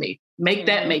sense to me. Make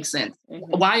that make sense.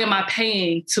 Why am I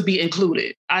paying to be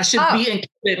included? I should be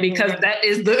included because that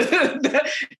is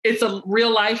it's a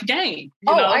real life game.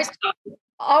 I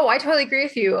totally agree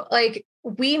with you. Like,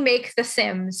 we make The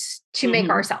Sims to make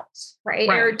ourselves, right?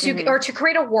 Or to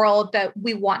create a world that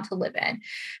we want to live in.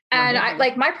 And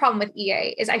my problem with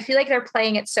EA is I feel like they're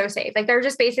playing it so safe. Like, they're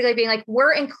just basically being like,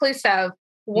 we're inclusive.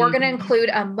 We're going to include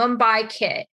a Mumbai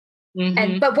kit.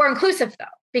 But we're inclusive though,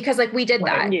 because like we did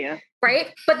that. Yeah.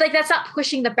 Right. But like, that's not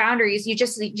pushing the boundaries. You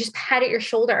just pat at your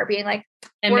shoulder being like,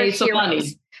 and made some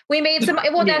money. We made some,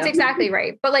 well, that's exactly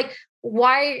right. But like,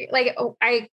 why, like,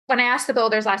 when I asked the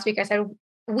builders last week, I said,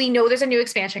 we know there's a new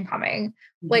expansion coming.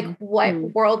 Like, what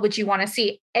world would you want to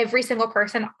see? Every single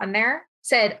person on there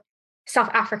said South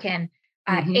African,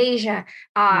 Asia,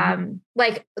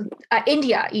 like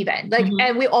India, even like,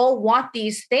 and we all want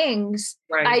these things.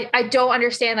 Right. I don't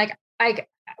understand. Like,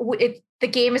 the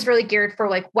game is really geared for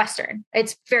like Western.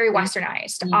 It's very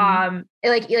Westernized.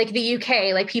 Like the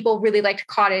UK, like people really liked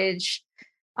cottage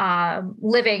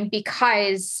living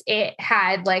because it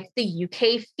had like the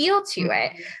UK feel to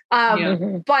it.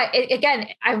 But again,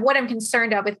 what I'm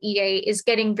concerned of with EA is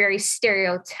getting very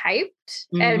stereotyped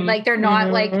and like, they're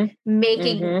not like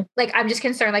making, like, I'm just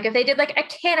concerned. Like if they did like a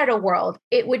Canada world,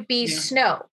 it would be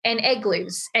snow and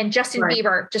igloos and Justin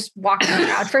Bieber just walking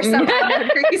around for some unknown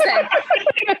reason.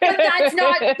 But that's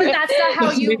not how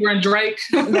Justin Bieber and Drake.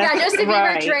 Yeah, Justin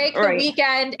Bieber, Drake, The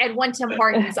Weeknd, and one Tim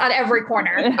Hortons on every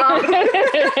corner.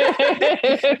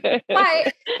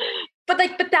 But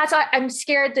that's I'm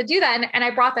scared to do that. And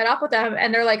I brought that up with them,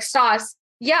 and they're like, Sauce,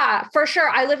 yeah, for sure.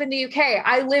 I live in the UK.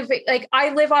 I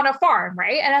live on a farm,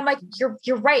 right? And I'm like,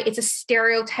 you're right. It's a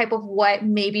stereotype of what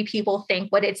maybe people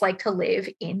think what it's like to live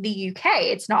in the UK.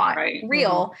 It's not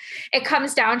real. It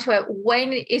comes down to it.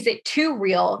 When is it too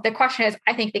real? The question is,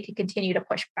 I think they could continue to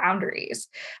push boundaries.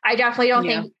 I definitely don't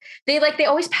think they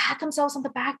always pat themselves on the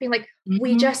back being like,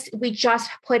 we just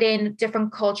put in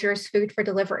different cultures, food for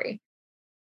delivery.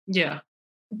 Yeah.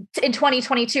 In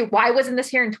 2022, why wasn't this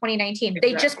here in 2019?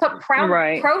 They just put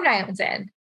pronouns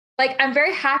in. Like, I'm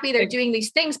very happy they're doing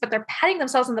these things, but they're patting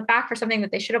themselves on the back for something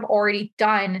that they should have already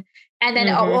done. And then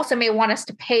also may want us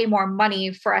to pay more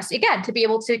money for us, again, to be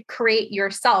able to create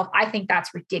yourself. I think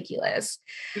that's ridiculous.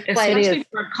 Especially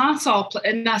for console play.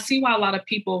 And I see why a lot of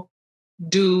people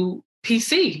do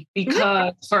PC,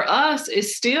 because for us,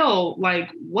 it's still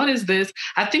like, what is this?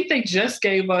 I think they just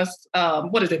gave us,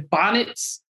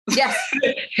 bonnets? Yes.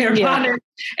 Hair bonnet.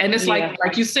 And it's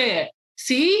like you said,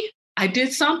 see, I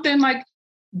did something. Like,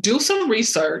 do some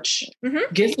research,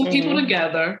 get some people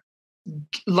together,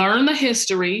 learn the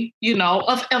history,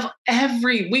 of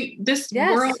this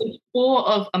world is full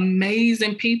of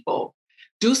amazing people.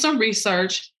 Do some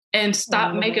research and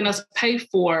stop making us pay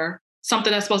for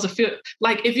something that's supposed to feel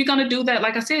like, if you're going to do that,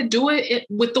 like I said, do it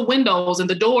with the windows and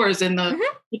the doors and the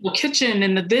kitchen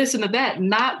and the this and the that,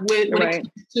 not with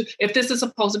if this is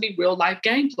supposed to be real life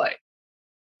gameplay.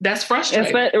 That's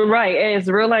frustrating. It's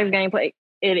real life gameplay.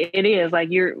 It is like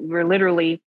we're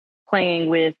literally playing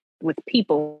with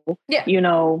people,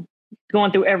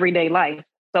 going through everyday life.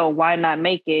 So why not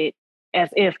make it as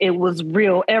if it was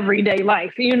real everyday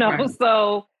life,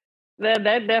 So that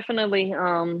definitely,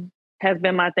 has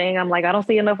been my thing. I'm like, I don't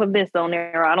see enough of this on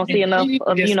there. I don't see enough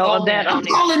of, of that on there. I'm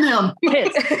calling them.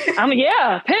 Pissed.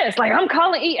 Pissed. Like, I'm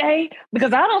calling EA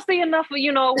because I don't see enough of,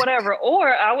 whatever.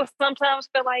 Or I would sometimes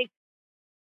feel like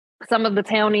some of the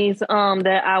townies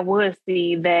that I would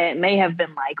see that may have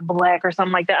been like Black or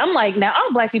something like that. I'm like, now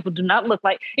all Black people do not look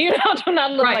like, do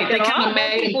not look like that. They kind of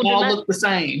made all look the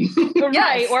same.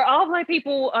 Right. Or all Black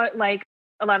people are like,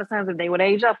 a lot of times if they would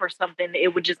age up or something,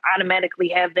 it would just automatically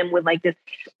have them with like this,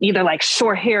 either like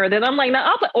short hair that I'm like,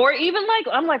 no, or even like,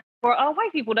 I'm like, for all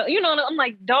white people, I'm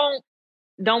like, don't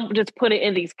just put it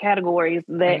in these categories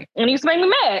that, and you make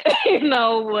me mad,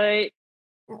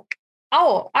 but.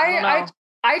 Oh,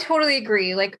 I totally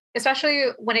agree. Like, especially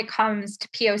when it comes to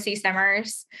POC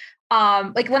simmers,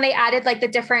 like when they added like the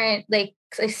different like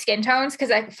skin tones, because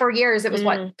like for years it was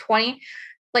 20.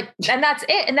 Like, and that's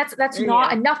it. And that's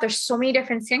not enough. There's so many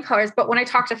different skin colors. But when I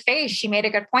talked to Faye, she made a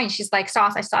good point. She's like,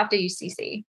 Sauce, I still have to use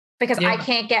CC because I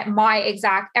can't get my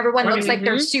exact, everyone looks like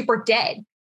they're super dead.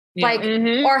 Like,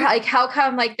 or like, how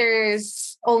come like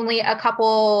there's only a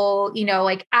couple,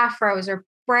 like afros or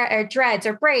dreads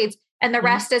or braids, and the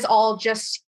rest is all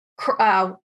just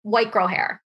white girl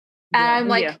hair. And I'm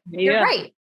like, you're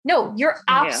right. No, you're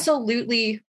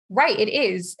absolutely right. It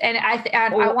is. And I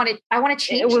want to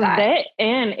change that.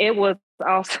 And it was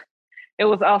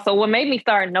also what made me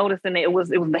start noticing it was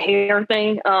the hair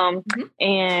thing.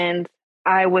 And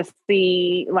I would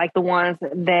see like the ones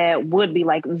that would be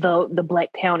like the Black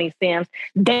townie Sims.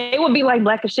 They would be like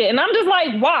Black as shit. And I'm just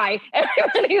like, why?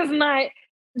 Everybody is not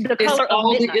the color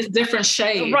of midnight. It's different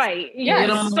shades. Right.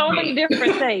 Yes. So many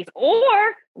different shades.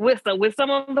 Or with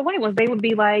some of the white ones, they would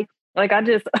be like I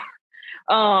just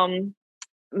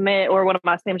met, or one of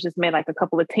my Sims just met like a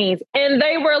couple of teens, and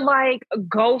they were like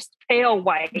ghost pale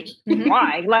white.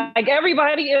 Why? Like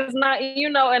everybody is not,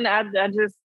 and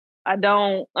I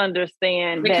don't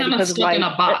understand They're that, kind of stuck in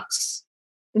a box.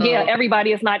 Yeah,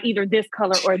 everybody is not either this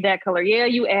color or that color. Yeah,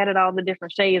 you added all the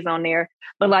different shades on there,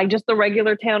 but like just the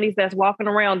regular townies that's walking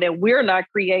around that we're not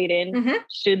creating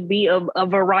should be a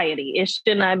variety. It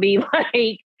should not be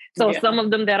like some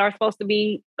of them that are supposed to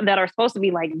be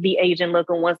like the Asian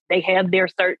looking ones. They have their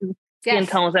certain skin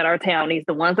tones that are townies.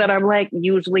 The ones that are black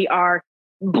usually are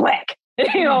black.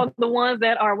 You know, the ones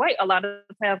that are white a lot of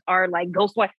times are like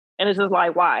ghost white. And it's just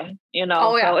like, why? You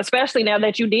know, so especially now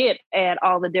that you did add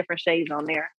all the different shades on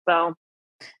there. So,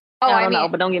 I don't know,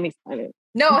 but don't get me started.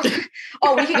 No.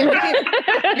 We can,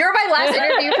 you're my last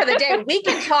interview for the day. We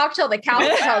can talk till the cows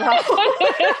come home.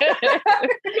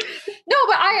 No,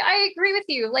 but I agree with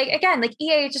you. Like, again, like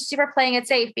EA is just super playing it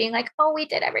safe, being like, oh, we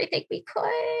did everything we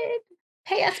could.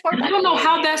 Pay us more money. I don't know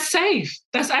how that's safe.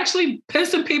 That's actually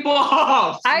pissing people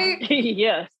off. I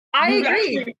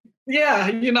agree. Yeah,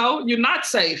 you know, you're not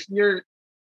safe. You're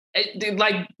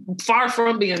like far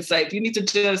from being safe. You need to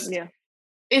just,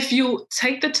 if you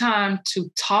take the time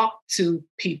to talk to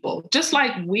people, just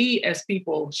like we as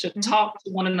people should talk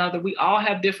to one another. We all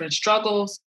have different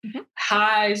struggles,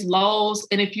 highs, lows.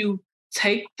 And if you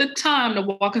take the time to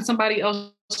walk in somebody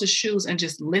else's shoes and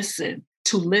just listen,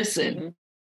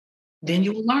 then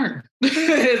you will learn.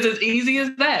 It's as easy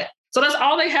as that. So that's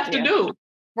all they have to do.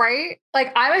 Right?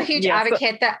 Like, I'm a huge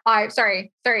advocate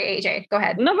sorry, AJ, go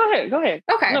ahead. No, go ahead.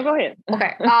 Okay. No, go ahead.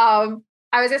 Okay.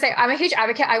 I was gonna say, I'm a huge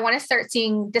advocate. I want to start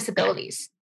seeing disabilities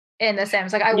in The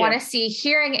Sims. Like, I want to see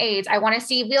hearing aids. I want to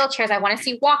see wheelchairs. I want to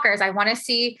see walkers. I want to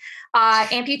see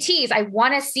amputees. I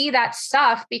want to see that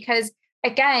stuff because,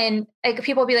 again, like,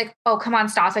 people will be like, oh, come on,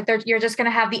 Stas. Like, you're just going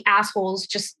to have the assholes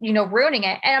just, you know, ruining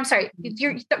it. And I'm sorry,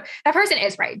 that person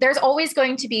is right. There's always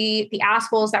going to be the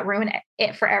assholes that ruin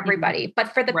it for everybody.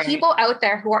 But for the people out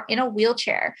there who are in a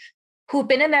wheelchair, who've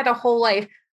been in there the whole life,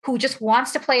 who just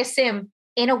wants to play a sim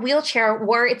in a wheelchair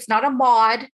where it's not a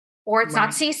mod or it's not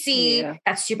CC,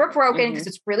 that's super broken because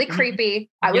it's really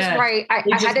creepy. I was right. I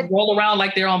had to roll around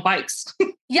like they're on bikes.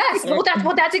 Yes. Well,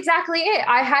 that's exactly it.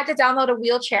 I had to download a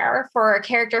wheelchair for a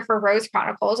character for Rose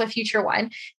Chronicles, a future one.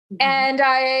 And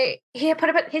he put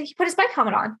his bike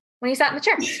helmet on when he sat in the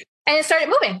chair and it started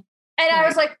moving. And I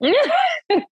was like,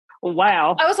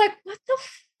 wow. I was like, what the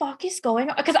fuck is going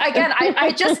on? Because again,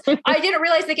 I didn't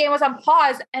realize the game was on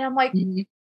pause. And I'm like, what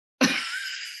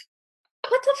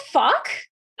the fuck?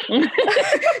 So there's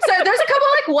a couple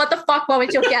like what the fuck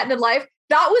moments you'll get in life.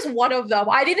 That was one of them.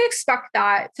 I didn't expect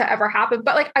that to ever happen,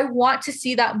 but like, I want to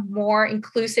see that more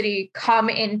inclusivity come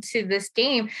into this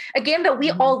game, a game that we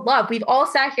all love. We've all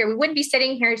sat here. We wouldn't be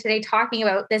sitting here today talking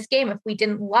about this game if we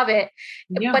didn't love it.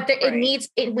 But we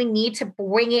need to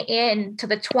bring it in to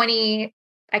the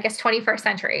 21st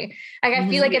century. Like, I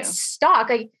feel like it's stuck.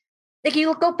 Like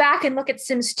you go back and look at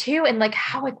Sims 2 and like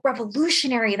how like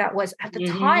revolutionary that was at the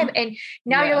time. And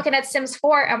now you're looking at Sims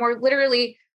 4 and we're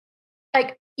literally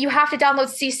like, you have to download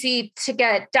CC to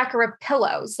get Decora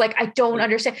pillows. Like, I don't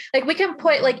understand. Like, we can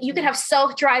put like, you can have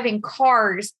self-driving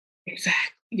cars,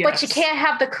 but you can't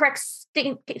have the correct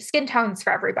skin tones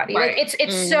for everybody. Like,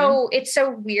 it's so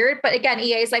weird. But again,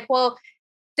 EA is like, well,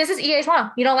 this is EA's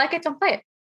law. You don't like it, don't play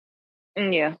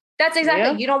it. Yeah. That's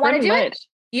exactly. You don't want to do it.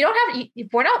 You don't have,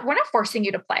 we're not forcing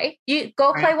you to play. You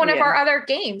go play one of our other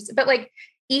games, but like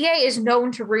EA is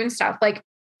known to ruin stuff. Like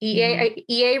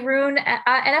EA ruined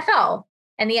NFL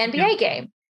and the NBA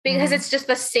game because it's just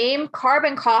the same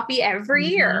carbon copy every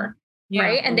year.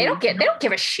 Right. And they don't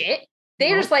give a shit.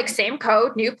 They're just like, same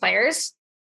code, new players,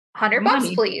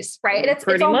 $100 please. Right. And it's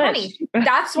all money.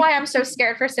 That's why I'm so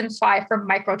scared for Sims 5 for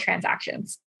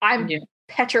microtransactions. I'm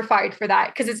petrified for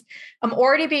that because I'm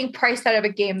already being priced out of a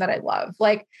game that I love.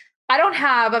 Like, I don't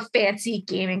have a fancy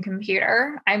gaming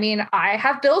computer. I mean, I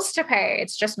have bills to pay.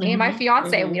 It's just me and my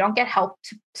fiance. We don't get help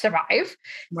to survive.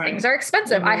 Things are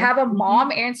expensive. I have a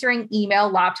mom answering email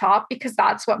laptop because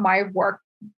that's what my work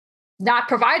not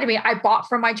provided me. I bought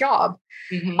from my job.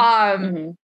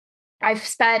 I've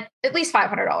spent at least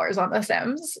 $500 on The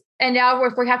Sims. And now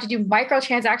we have to do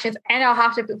microtransactions and I'll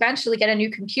have to eventually get a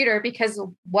new computer because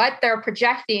what they're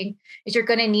projecting is you're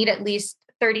going to need at least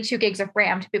 32 gigs of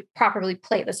RAM to properly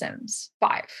play The Sims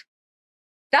 5.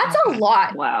 That's a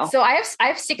lot. Wow. So I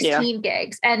have 16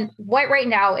 gigs and right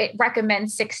now it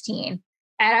recommends 16.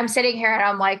 And I'm sitting here and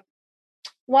I'm like,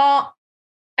 well,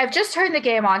 I've just turned the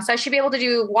game on, so I should be able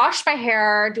to wash my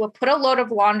hair, put a load of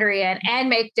laundry in and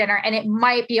make dinner. And it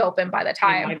might be open by the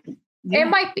time. It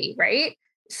might be, right?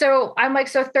 So I'm like,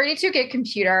 so 32 gig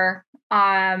computer,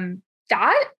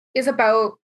 that is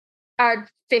about a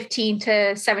 $1,500 to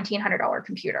 $1,700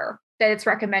 computer that it's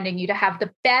recommending you to have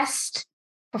the best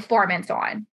performance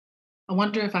on. I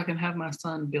wonder if I can have my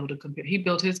son build a computer. He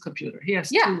built his computer. He has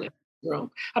two.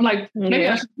 room. I'm like, maybe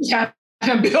I should just have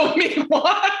him build me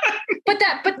one.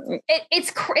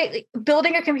 It's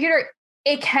building a computer.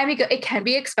 It can be good. It can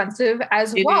be expensive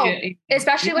as well,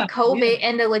 especially with COVID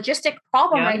and the logistic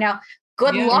problem right now.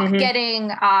 Good luck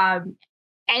getting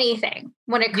anything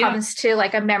when it comes to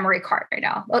like a memory card right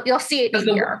now. You'll see it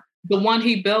here. The one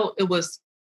he built, it was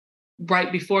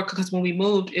right before, because when we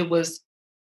moved, it was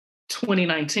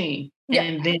 2019.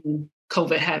 And then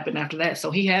COVID happened after that.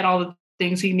 So he had all the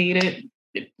things he needed,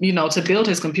 to build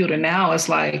his computer. Now it's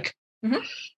like,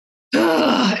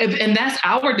 and that's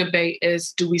our debate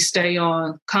is, do we stay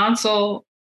on console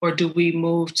or do we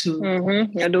move to, or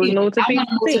do we move to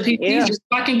PC? So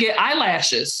I can get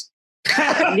eyelashes.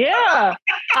 Yes.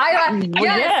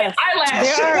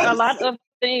 Eyelashes. There are a lot of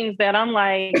things that I'm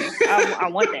like, I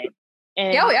want that.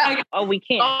 And we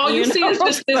can't. All you see is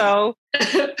just so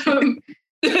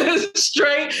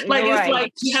straight, like it's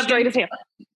like you have straight as hair.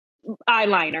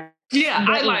 Eyeliner. Yeah,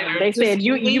 eyeliner. They said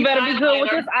you better be good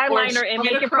with this eyeliner and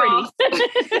make it pretty.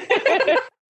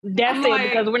 That's it,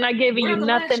 because we're not giving you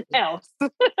nothing else.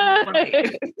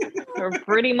 Or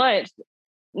pretty much.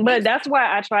 But that's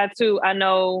why I try to. I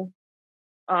know,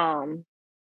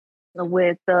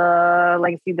 with the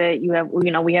legacy that you have,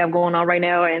 we have going on right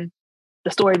now, and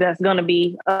the story that's going to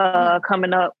be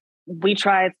coming up, we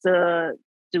try to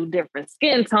do different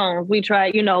skin tones. We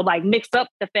try, like mix up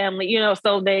the family,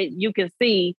 so that you can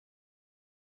see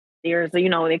there's,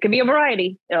 it could be a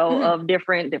variety of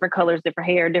different colors, different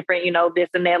hair, different, this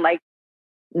and that. Like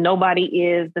nobody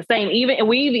is the same. And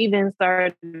we've even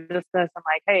started discussing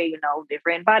like, hey,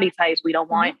 different body types. We don't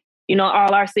want,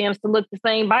 all our Sims to look the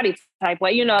same body type.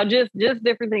 Like, just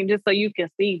different things, just so you can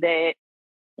see that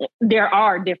there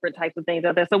are different types of things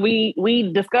out there. So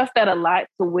we discuss that a lot,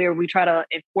 to where we try to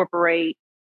incorporate,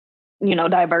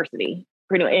 diversity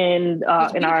in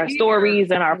our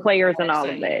stories and our players and all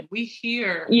of that. We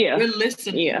hear, we're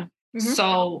listening. Yeah.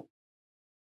 So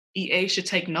EA should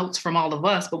take notes from all of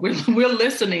us, but we're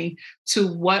listening to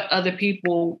what other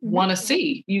people want to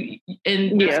see. You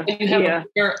have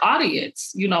your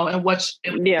audience, and what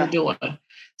you're doing.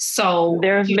 So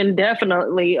there's been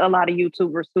definitely a lot of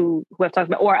YouTubers who have talked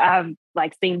about, or I've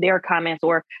like seen their comments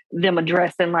or them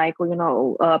addressing like,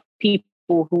 people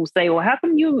who say, well, how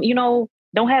come you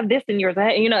don't have this in yours?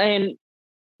 And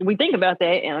we think about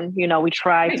that, and, we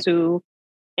try to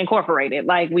incorporate it.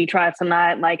 Like we try to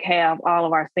not like have all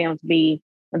of our Sims be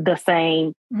the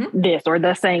same this or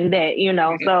the same that,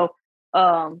 so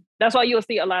that's why you'll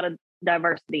see a lot of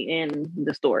diversity in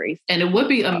the stories. And it would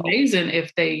be amazing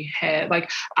if they had, like,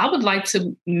 I would like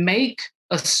to make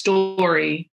a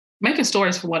story. Making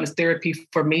stories, for one, is therapy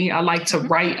for me. I like to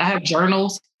write. I have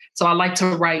journals, so I like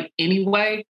to write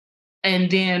anyway. And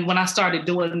then when I started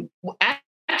doing,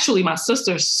 actually my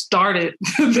sister started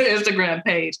the Instagram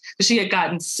page because she had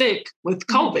gotten sick with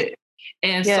COVID.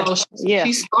 And so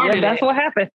she started it. That's what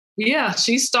happened. Yeah,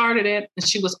 she started it, and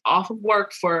she was off of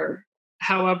work for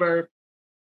however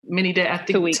many days, I think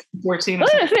 2 weeks. 14 or look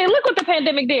something. What the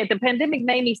pandemic did. The pandemic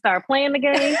made me start playing the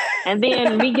game, and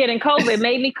then me getting COVID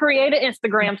made me create an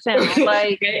Instagram channel.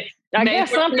 Like, I guess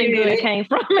something good came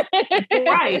from it.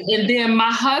 Right. And then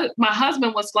my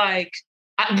husband was like,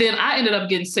 then I ended up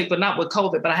getting sick, but not with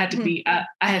COVID, but I had to be, I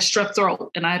had strep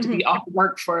throat, and I had to be off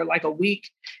work for like a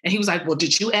week. And he was like, well,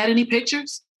 did you add any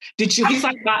pictures? He's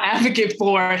like my advocate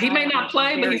for, he may not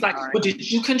play, but he's like, well,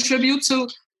 did you contribute to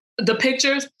the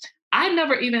pictures? I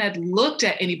never even had looked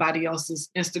at anybody else's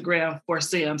Instagram for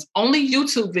Sims, only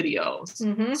YouTube videos.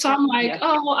 So I'm like,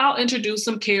 I'll introduce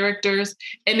some characters.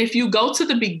 And if you go to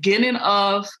the beginning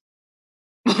of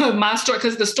my story,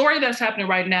 because the story that's happening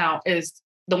right now is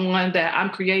the one that I'm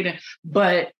creating,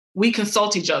 but we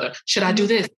consult each other. Should I do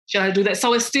this? Should I do that?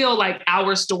 So it's still like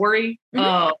our story.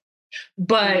 But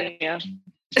so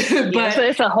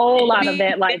it's a whole lot of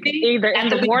that, like either in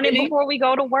the morning before we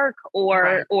go to work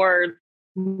or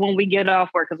when we get off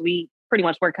work, because we pretty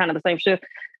much work kind of the same shift.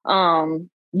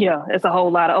 It's a whole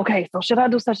lot of, okay, so should I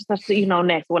do such and such,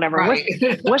 next, whatever.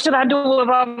 Right. What should I do with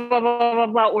blah, blah, blah, blah,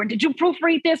 blah, or did you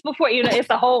proofread this before? It's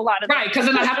a whole lot of right, because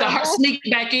then I have to sneak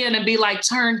back in and be like,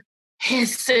 turn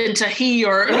his into he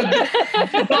or into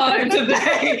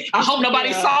they. I hope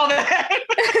nobody saw that.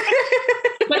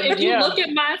 But if you look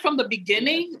at mine from the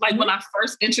beginning, like when I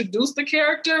first introduced the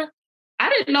character, I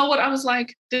didn't know what I was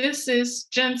like. This is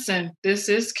Jensen. This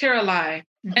is Caroline.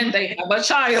 And they have a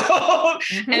child.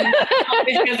 And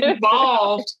it has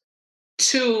evolved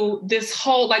to this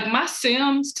whole, like my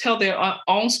Sims tell their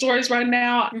own stories right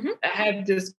now. I have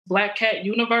this Black Cat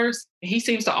universe. He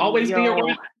seems to always be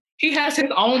around. He has his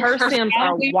own personality. Sims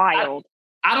are wild.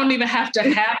 I don't even have to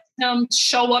have him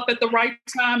show up at the right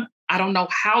time. I don't know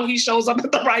how he shows up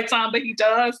at the right time, but he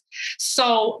does.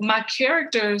 So my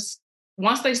characters,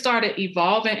 once they started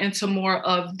evolving into more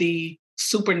of the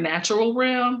supernatural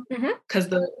realm, because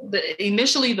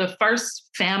initially the first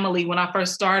family, when I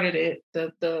first started it,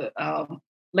 the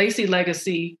Lacey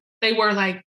legacy, they were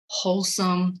like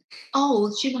wholesome.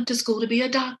 Oh, she went to school to be a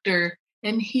doctor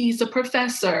and he's a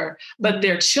professor, but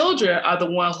their children are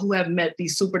the ones who have met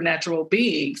these supernatural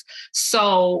beings.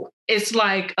 So it's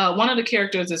like one of the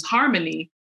characters is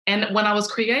Harmony. And when I was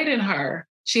creating her,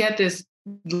 she had this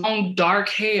long dark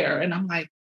hair, and I'm like,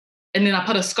 and then I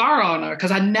put a scar on her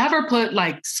because I never put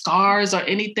like scars or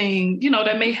anything,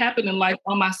 that may happen in life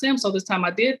on my Sim. So this time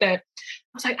I did that.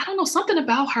 I was like, I don't know, something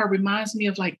about her reminds me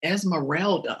of like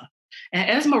Esmeralda. And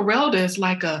Esmeralda is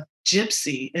like a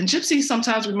gypsy. And gypsies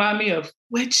sometimes remind me of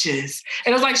witches.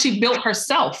 And it was like she built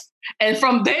herself. And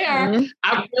from there,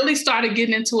 I really started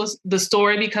getting into the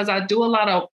story because I do a lot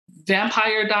of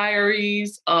Vampire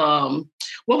Diaries.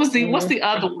 What's the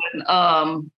other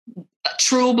one?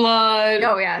 True Blood.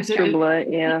 Oh yeah, True Blood.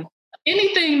 Yeah.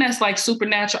 Anything that's like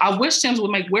supernatural. I wish Sims would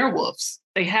make werewolves.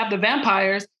 They have the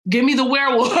vampires. Give me the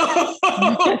werewolves.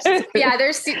 Yeah,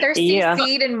 there's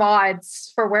seed and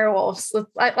mods for werewolves.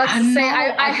 Let's say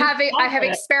I have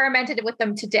experimented with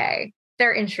them today.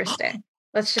 They're interesting.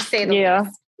 Let's just say the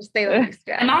least. Just say the least.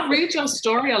 Yeah. And I'll read your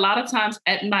story a lot of times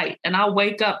at night, and I'll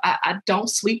wake up. I don't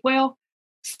sleep well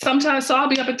sometimes, so I'll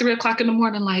be up at 3:00 in the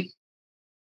morning, like.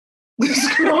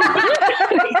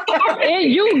 And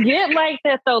you get like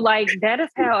that though. Like that is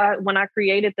how when I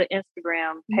created the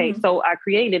Instagram page. So I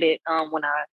created it when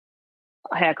I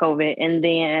had COVID, and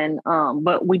then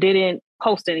but we didn't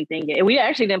post anything yet. We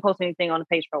actually didn't post anything on the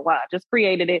page for a while. Just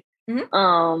created it. But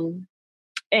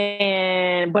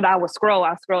I would scroll.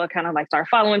 I kind of like start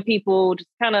following people, just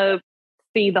kind of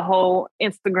see the whole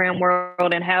Instagram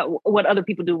world and what other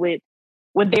people do with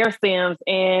their Sims.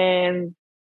 And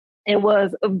it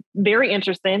was very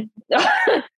interesting,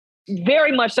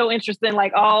 very much so interesting,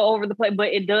 like all over the place.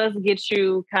 But it does get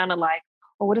you kind of like,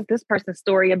 oh, what is this person's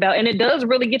story about? And it does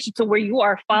really get you to where you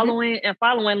are following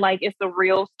like it's a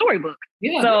real storybook.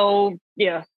 Yeah. So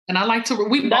yeah. And I like to.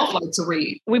 We both like to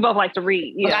read. We both like to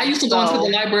read. Yeah. I used to go into the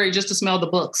library just to smell the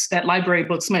books. That library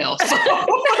book smell. So.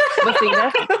 But see,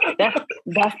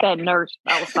 that's that nerd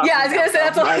I was talking. Yeah, I was gonna say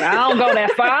that's. Like, I don't go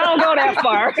that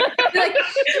far. Like,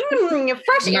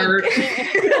 fresh nerd.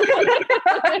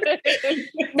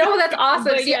 No, that's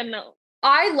awesome. But, yeah, no.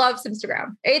 I love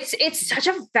Simstagram. It's such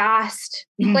a vast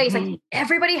place. Like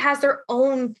everybody has their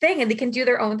own thing and they can do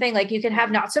their own thing. Like you can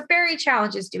have Not So Berry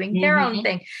challenges doing their own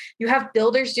thing. You have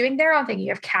builders doing their own thing. You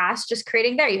have cast just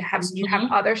creating there. You have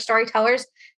other storytellers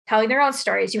telling their own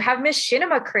stories. You have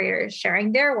machinima creators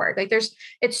sharing their work. Like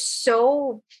it's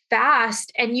so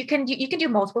vast, and you can do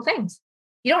multiple things.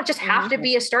 You don't just have to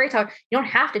be a storyteller. You don't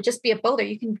have to just be a builder.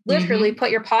 You can literally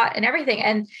put your pot in everything.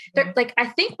 And like, I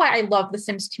think why I love the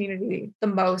Sims community the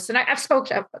most, and I've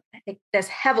spoken about this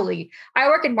heavily. I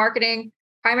work in marketing,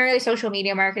 primarily social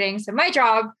media marketing. So my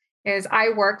job is I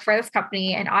work for this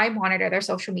company and I monitor their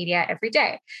social media every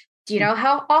day. Do you know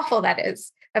how awful that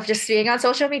is? Of just being on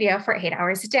social media for 8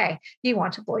 hours a day. You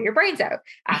want to blow your brains out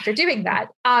after doing that.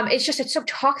 It's so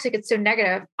toxic. It's so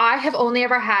negative. I have only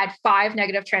ever had 5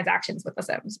 negative transactions with the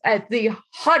Sims. The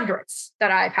hundreds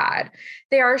that I've had,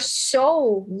 they are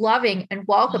so loving and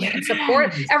welcoming and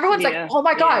supportive. Everyone's like, oh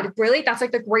my God, really? That's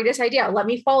like the greatest idea. Let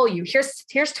me follow you.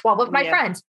 Here's 12 of my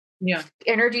friends. Yeah.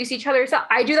 Introduce each other. So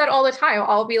I do that all the time.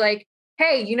 I'll be like,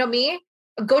 hey, you know me?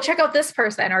 Go check out this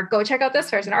person, or go check out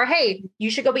this person, or hey, you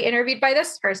should go be interviewed by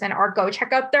this person, or go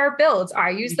check out their builds. I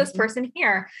use this person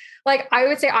here. Like I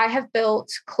would say I have built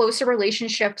closer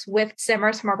relationships with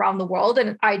Simmers from around the world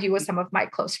than I do with some of my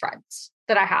close friends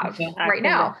that I have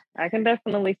now. I can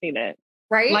definitely see that.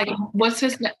 Right? Like what's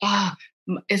his name?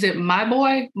 Is it My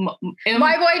Boy? My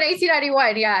Boy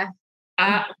 1991, yeah.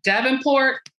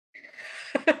 Davenport.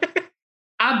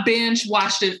 I binge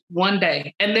watched it one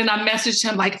day, and then I messaged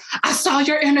him like, I saw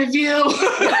your interview. Yeah.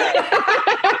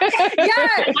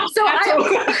 So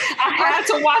I had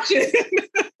to watch it.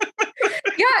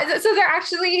 Yeah. So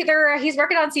he's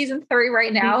working on season 3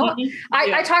 right now.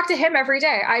 I talk to him every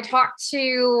day. I talk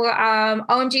to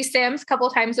OMG Sims a couple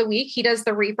of times a week. He does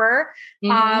the Reaper.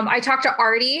 I talk to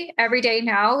Artie every day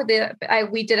now.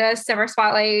 We did a Simmer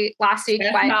Spotlight last week.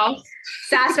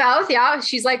 Sass Mouth. Yeah.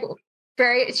 She's like,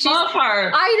 love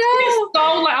her. I know. So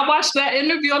I watched that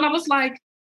interview and I was like,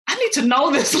 I need to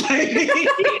know this lady.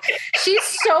 She's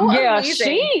so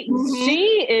amazing.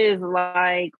 She is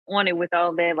like on it with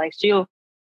all that. Like she'll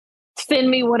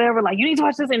send me whatever, like you need to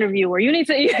watch this interview or you need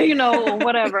to,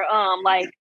 whatever.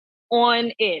 Like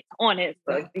on it.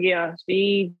 So yeah,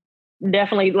 she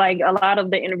definitely like a lot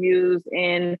of the interviews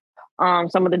and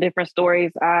some of the different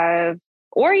stories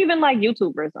or even like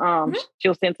YouTubers,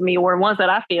 she'll send to me, or ones that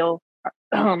I feel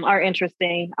are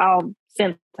interesting, I'll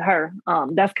send to her.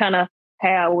 That's kind of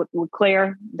how with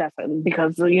Claire, that's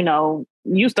because,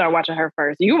 you start watching her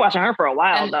first. You were watching her for a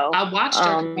while, and though. I watched her.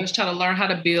 I was trying to learn how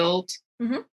to build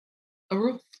a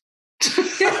roof.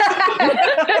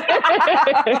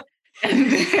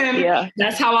 And then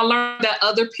that's how I learned that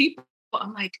other people,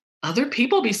 I'm like, other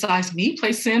people besides me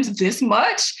play Sims this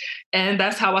much? And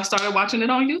that's how I started watching it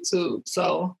on YouTube.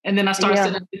 So, and then I started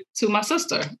sending it to my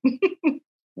sister.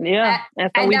 Yeah.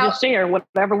 And so we just share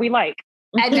whatever we like.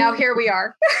 And now here we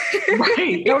are.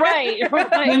 Right. Right.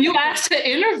 When you asked to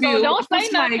interview, so don't say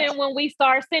nothing when we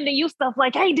start sending you stuff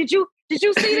like, hey, did you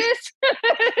see this?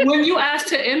 When you asked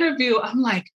to interview, I'm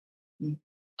like,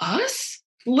 us?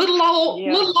 Little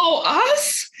old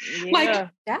us? Yeah. Like,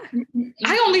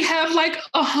 I only have like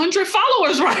 100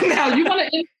 followers right now. You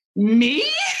want to me?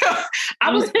 I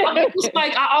was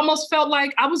like, I almost felt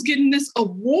like I was getting this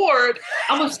award.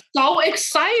 I was so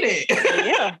excited.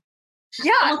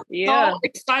 So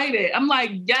excited. I'm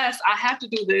like, yes, I have to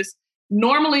do this.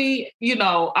 Normally,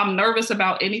 I'm nervous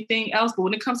about anything else, but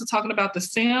when it comes to talking about The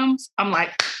Sims, I'm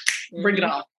like, bring it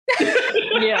on.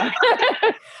 I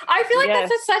feel like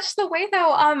that's such the way though.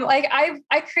 Like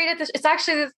I created this. It's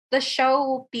actually the show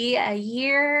will be a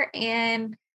year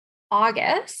in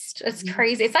August. It's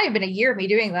crazy. It's not even been a year of me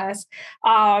doing this.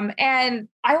 And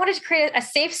I wanted to create a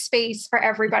safe space for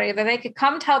everybody that they could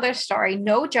come tell their story,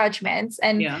 no judgments,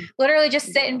 and literally just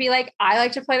sit and be like, I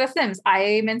like to play The Sims.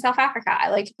 I'm in South Africa. I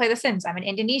like to play The Sims. I'm in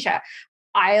Indonesia.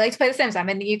 I like to play The Sims. I'm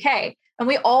in the UK. And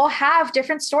we all have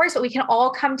different stories, but we can all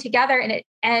come together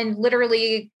and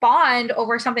literally bond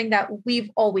over something that we've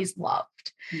always loved.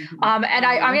 And I'm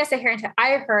going to sit here and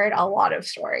I heard a lot of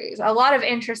stories, a lot of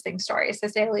interesting stories, to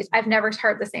say the least. I've never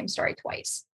heard the same story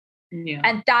twice.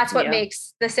 And that's what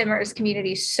makes the Simmers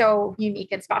community so unique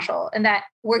and special. And that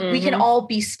we can all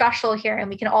be special here, and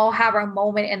we can all have our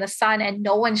moment in the sun, and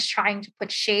no one's trying to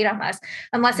put shade on us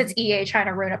unless it's EA trying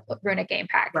to ruin a game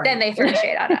pack. Right. Then they throw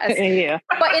shade on us.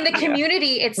 But in the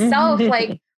community itself,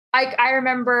 like I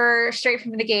remember straight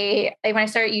from the gate, like when I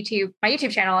started my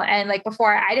YouTube channel, and like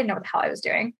before, I didn't know what the hell I was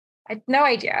doing. I had no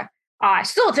idea. I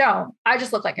still don't. I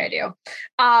just look like I do.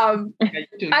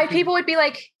 People would be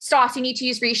like, Stoss, you need to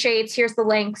use reshades. Here's the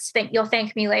links. You'll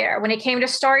thank me later. When it came to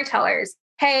storytellers,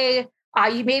 hey,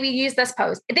 you maybe use this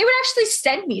post. They would actually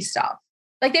send me stuff.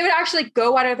 Like they would actually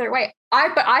go out of their way.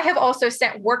 But I have also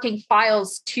sent working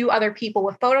files to other people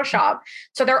with Photoshop,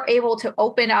 so they're able to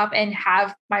open up and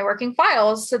have my working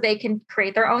files so they can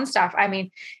create their own stuff. I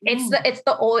mean, I was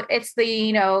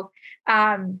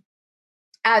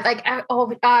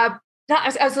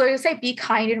going to say be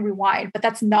kind and rewind, but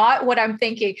that's not what I'm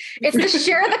thinking. It's the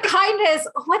share the kindness.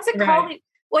 What's it called?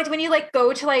 Like when you like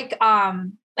go to like a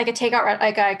takeout,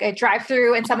 like a drive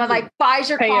through, and someone like buys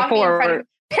your coffee in front of you.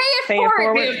 Pay it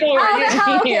forward. Pay it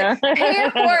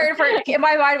forward. In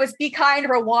my mind was be kind,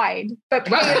 rewind, but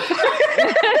pay it.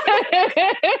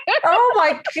 Oh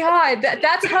my God.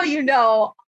 That's how you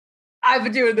know I've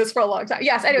been doing this for a long time.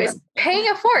 Yes. Anyways, paying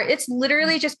it forward. It's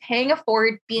literally just paying it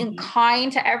forward, being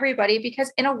kind to everybody, because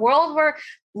in a world where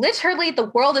literally the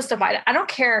world is divided, I don't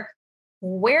care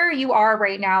where you are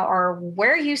right now or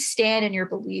where you stand in your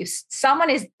beliefs. Someone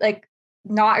is like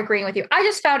not agreeing with you. I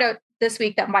just found out this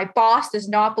week that my boss does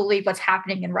not believe what's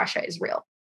happening in Russia is real.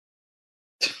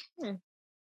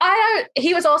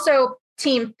 He was also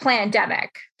team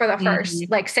pandemic for the first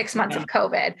 6 months of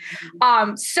COVID.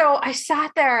 So I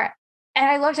sat there and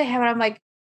I looked at him and I'm like,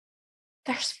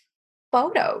 there's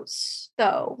photos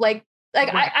though. I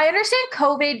understand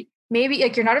COVID, maybe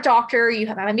like you're not a doctor,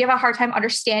 maybe have a hard time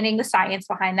understanding the science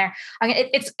behind there.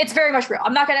 It's very much real.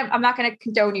 I'm not gonna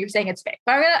condone you saying it's fake,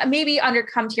 but I'm gonna maybe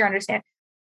come to your understanding.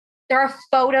 There are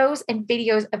photos and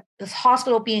videos of this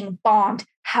hospital being bombed.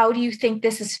 How do you think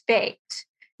this is faked?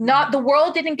 Not the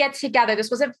world didn't get together. This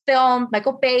wasn't filmed.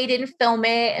 Michael Bay didn't film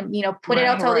it and, put it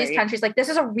out to all these countries. Like, this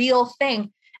is a real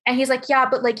thing. And he's like, yeah,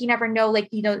 but like, you never know. Like,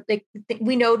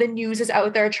 we know the news is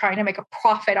out there trying to make a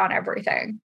profit on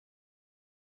everything,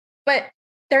 but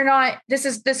they're not. This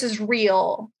is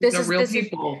real. These are real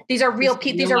people. These are real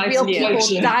people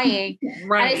dying.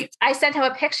 Right. And I sent him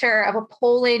a picture of a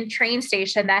Poland train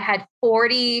station that had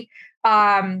 40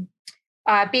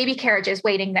 baby carriages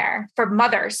waiting there for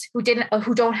mothers who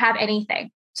don't have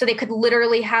anything, so they could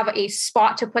literally have a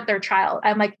spot to put their child.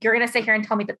 I'm like, you're gonna sit here and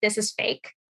tell me that this is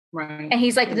fake? Right. And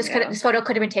he's like, this photo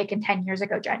could have been taken 10 years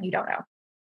ago, Jen. You don't know.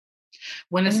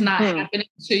 When it's not happening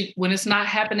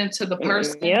to the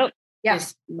person,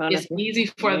 it's easy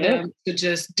for them to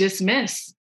just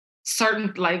dismiss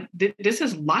certain, like, this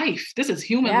is life. This is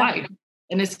human life.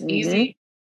 And it's easy,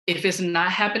 if it's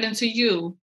not happening to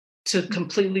you, to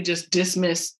completely just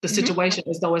dismiss the situation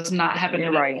as though it's not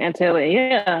happening. Right. Until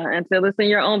it's in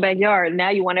your own backyard. Now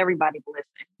you want everybody to listen.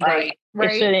 Like,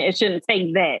 right. It shouldn't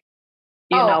take that,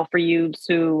 you know, for you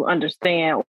to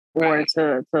understand or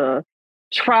to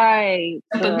try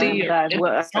to empathize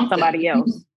with somebody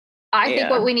else. I think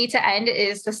what we need to end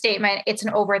is the statement, it's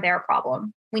an over there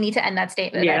problem. We need to end that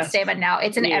statement now.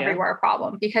 It's an everywhere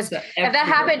problem, because if that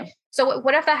happened, so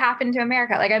what if that happened to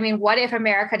America? Like, I mean, what if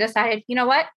America decided, you know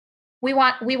what? We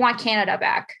want Canada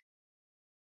back.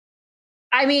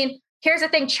 I mean, here's the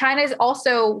thing. China is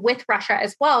also with Russia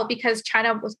as well, because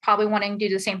China was probably wanting to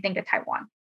do the same thing to Taiwan.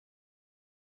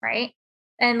 Right.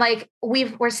 And like,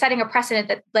 we're setting a precedent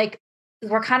that, like,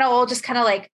 we're kind of all just kind of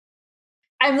like,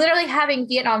 I'm literally having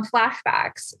Vietnam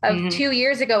flashbacks of 2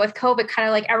 years ago with COVID, kind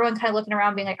of like everyone kind of looking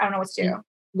around being like, I don't know what to do.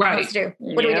 Right.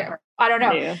 What do we do? I don't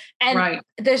know. Yeah. And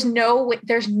there's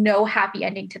no happy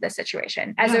ending to this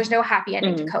situation, as there's no happy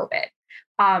ending to COVID.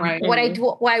 What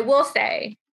I will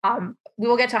say, we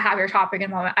will get to a happier topic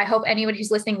in a moment. I hope anyone who's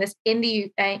listening to this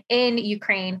in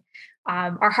Ukraine,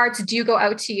 our hearts do go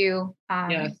out to you.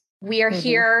 We are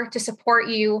here to support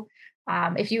you.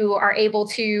 If you are able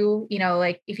to, you know,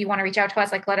 like, if you want to reach out to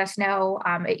us, like, let us know.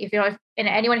 If you know, and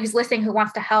anyone who's listening who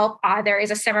wants to help, there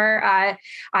is a Simmer,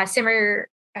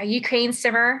 Ukraine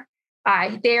Simmer.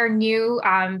 They are new.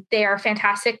 They are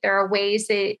fantastic. There are ways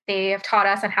that they have taught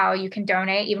us on how you can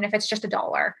donate, even if it's just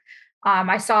 $1.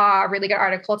 I saw a really good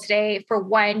article today for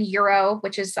 €1,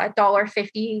 which is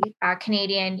 $1.50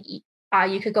 Canadian.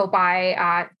 You could go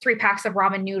buy 3 packs of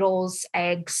ramen noodles,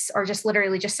 eggs, or just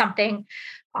literally just something.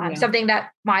 Something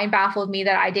that mind baffled me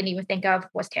that I didn't even think of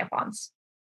was tampons.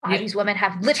 These women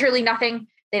have literally nothing.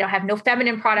 They don't have no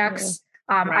feminine products.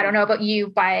 I don't know about you,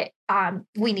 but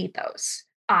we need those.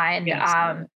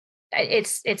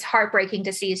 It's heartbreaking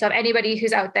to see. So if anybody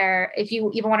who's out there, if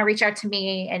you even want to reach out to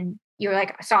me and you're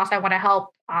like, Sauce, I want to help,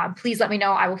 please let me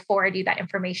know. I will forward you that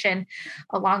information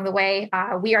along the way.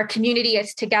 We are community.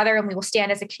 It's together, and we will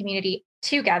stand as a community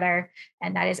together.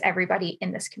 And that is everybody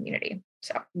in this community.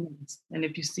 So, and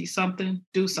if you see something,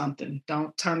 do something.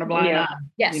 Don't turn a blind eye.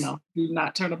 Yes. You know, do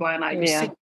not turn a blind eye. You see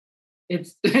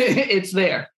it's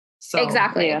there. So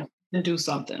exactly. And do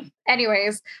something.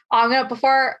 Anyways,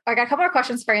 before I got a couple more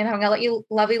questions for you, and then I'm gonna let you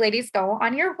lovely ladies go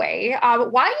on your way. Why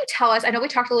don't you tell us? I know we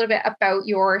talked a little bit about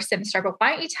your Sim Star, but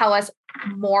why don't you tell us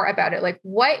more about it? Like,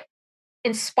 what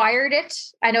inspired it?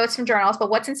 I know it's from journals, but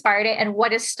what's inspired it, and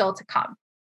what is still to come?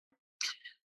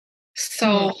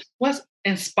 So, what's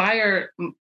inspired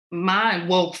mine?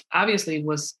 Well, obviously,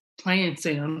 was playing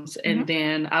Sims, and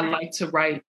then I like to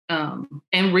write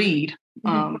and read.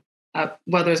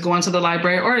 Whether it's going to the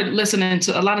library or listening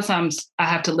to, a lot of times I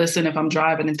have to listen if I'm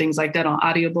driving and things like that on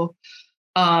Audible.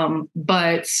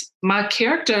 But my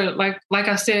character, like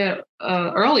I said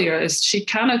earlier, is she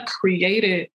kind of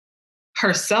created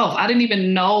herself. I didn't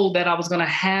even know that I was going to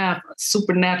have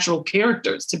supernatural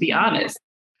characters, to be honest.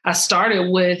 I started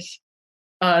with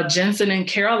Jensen and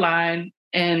Caroline,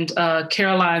 and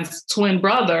Caroline's twin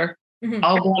brother,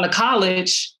 all going to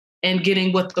college and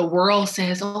getting what the world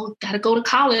says, oh, got to go to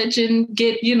college and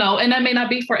get, you know, and that may not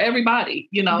be for everybody,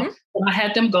 you know, but I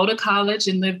had them go to college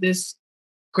and live this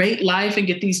great life and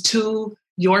get these 2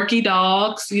 Yorkie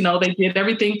dogs. You know, they did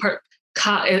everything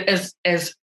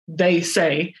as they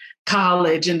say,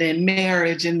 college, and then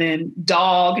marriage, and then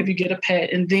dog if you get a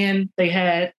pet. And then they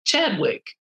had Chadwick,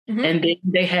 and then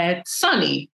they had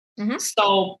Sonny.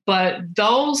 So, but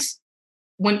those,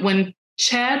 when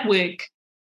Chadwick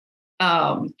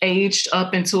aged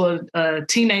up into a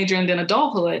teenager and then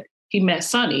adulthood, he met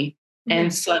Sonny.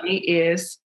 And Sonny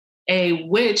is a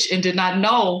witch and did not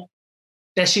know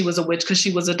that she was a witch because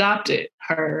she was adopted.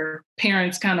 Her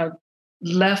parents kind of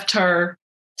left her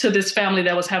to this family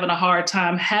that was having a hard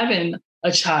time having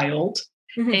a child.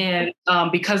 And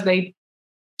because they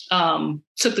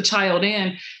took the child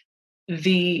in,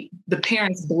 the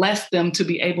parents blessed them to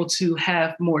be able to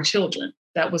have more children.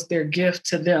 That was their gift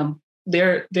to them,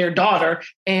 their daughter,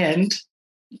 and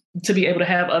to be able to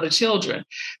have other children.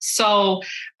 So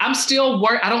I'm still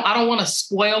I don't want to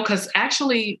spoil, because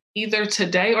actually either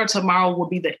today or tomorrow will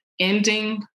be the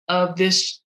ending of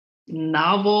this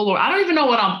novel, or I don't even know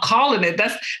what I'm calling it.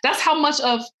 That's how much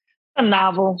of a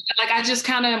novel. Like, I just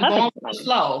kind of am going with the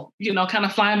flow, you know, kind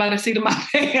of flying by the seat of my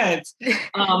pants. But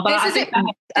I think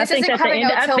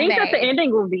that the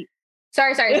ending will be.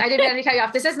 Sorry. I didn't mean to cut you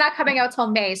off. This is not coming out till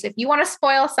May. So if you want to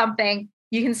spoil something,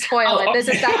 you can spoil it. This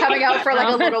is not coming out for like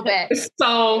a little bit.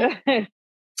 So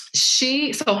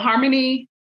So Harmony,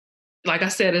 like I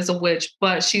said, is a witch,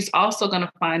 but she's also going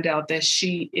to find out that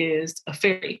she is a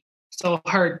fairy. So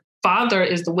her father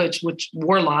is the witch, which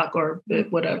warlock or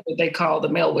whatever they call the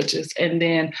male witches.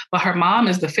 But her mom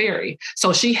is the fairy.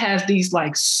 So she has these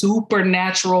like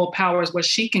supernatural powers where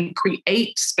she can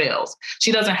create spells.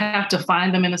 She doesn't have to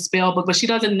find them in a spell book, but she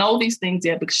doesn't know these things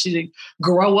yet because she didn't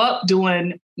grow up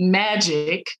doing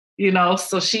magic.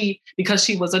 So because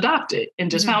she was adopted and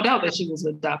just found out that she was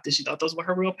adopted, she thought those were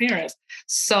her real parents.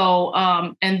 So,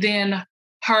 and then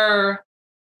her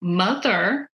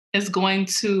mother is going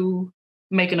to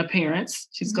make an appearance.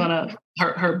 She's gonna,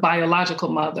 her biological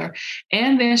mother.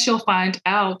 And then she'll find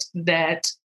out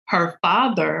that her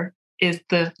father is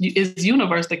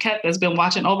Universe, the cat that's been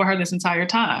watching over her this entire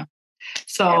time.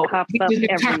 So he's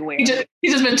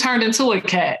just been turned into a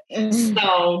cat.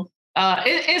 So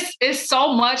it's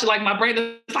so much, like my brain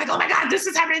is like, oh my God, this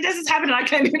is happening. I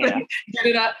can't even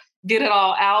get it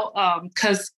all out.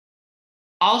 Because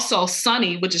also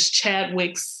Sunny, which is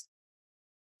Chadwick's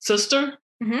sister,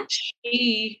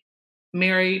 she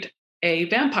married a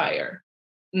vampire.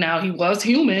 Now he was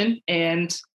human,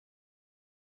 and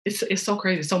it's so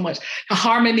crazy, so much.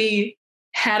 Harmony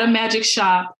had a magic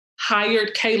shop,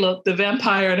 hired Caleb, the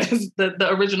vampire, that's the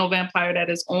original vampire that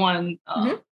is on,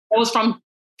 that was from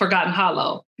Forgotten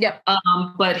Hollow. Yep.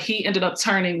 But he ended up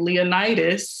turning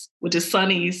Leonidas, which is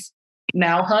Sunny's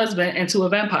now husband, into a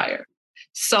vampire.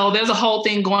 So there's a whole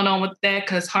thing going on with that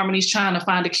because Harmony's trying to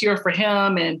find a cure for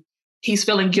him, and he's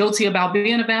feeling guilty about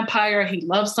being a vampire. He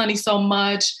loves Sunny so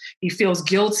much. He feels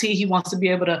guilty. He wants to be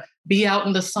able to be out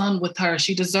in the sun with her.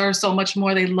 She deserves so much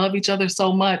more. They love each other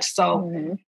so much.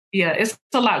 So yeah, it's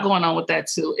a lot going on with that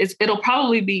too. It'll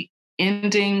probably be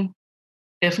ending,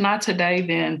 if not today,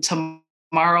 then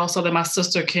tomorrow, so that my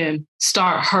sister can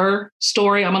start her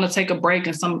story. I'm going to take a break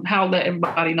and somehow let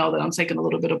everybody know that I'm taking a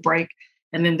little bit of break,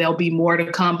 and then there'll be more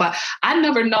to come. But I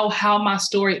never know how my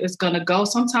story is going to go.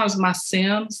 Sometimes my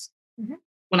Sims,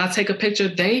 when I take a picture,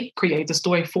 they create the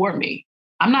story for me.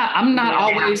 I'm not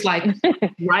always like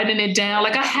writing it down.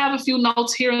 Like I have a few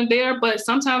notes here and there, but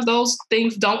sometimes those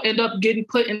things don't end up getting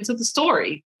put into the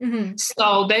story.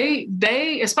 So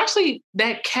they, especially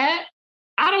that cat,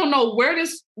 I don't know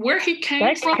where he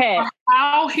came from, or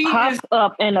how he pops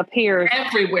up and appears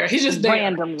everywhere. He's just there.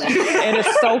 Randomly. It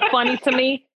is so funny to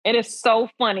me. It is so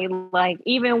funny. Like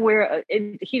even where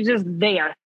he's just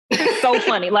there. It's so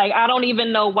funny. Like I don't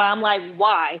even know why. I'm like,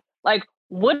 why? Like,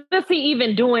 what is he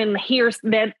even doing here?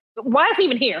 Why is he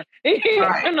even here?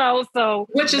 Right. So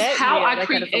which is how I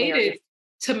created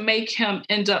to make him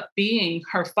end up being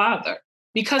her father.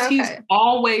 Because he's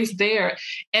always there,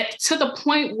 and to the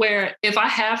point where if I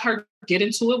have her get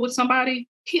into it with somebody,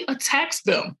 he attacks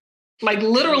them. Like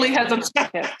literally has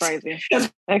attacked. That's crazy.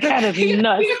 That cat is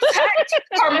nuts. He attacked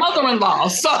her mother-in-law.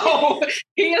 So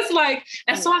he is like,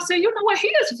 and so I said, you know what? He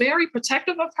is very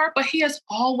protective of her, but he is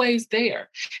always there.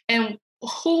 And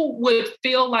who would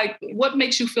feel like, what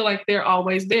makes you feel like they're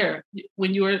always there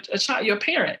when you were a child, your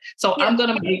parent? So I'm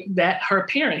going to make that her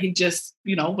parent. He just,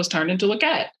 was turned into a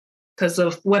cat because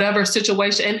of whatever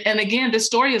situation. And again, this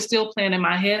story is still playing in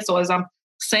my head. So as I'm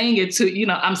saying it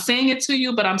to, I'm saying it to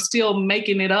you, but I'm still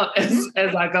making it up as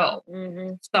I go.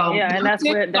 So yeah, and that's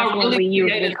when we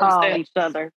usually call each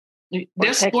other.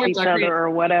 Text each other or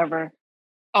whatever.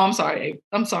 Oh, I'm sorry.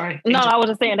 No, I was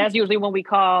just saying that's usually when we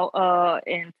call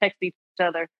and text each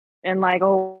other and like,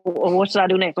 oh, what should I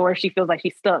do next? Or if she feels like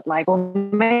she's stuck, like, well,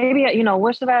 maybe,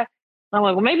 what should I? I'm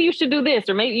like, well, maybe you should do this,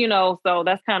 or maybe, so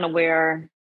that's kind of where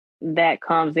that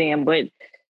comes in. But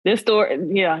this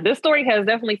story has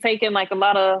definitely taken like a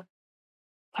lot of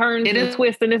turns and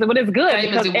twists in this, but it's good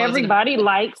because everybody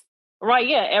likes,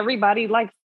 everybody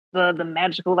likes the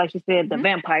magical, like you said, the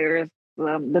vampires,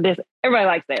 this, everybody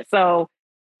likes that. So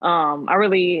I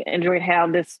really enjoyed how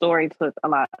this story took a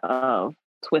lot of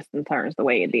twists and turns the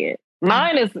way it did.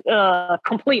 Mine is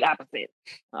complete opposite.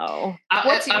 Oh,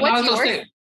 what's yours?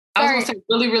 I was going to say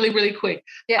really, really, really quick.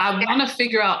 Yeah. I want to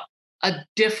figure out a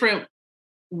different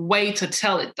way to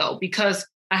tell it though, because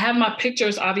I have my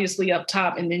pictures obviously up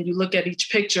top, and then you look at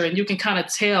each picture and you can kind of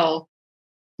tell,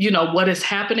 what is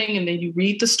happening, and then you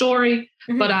read the story.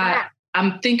 But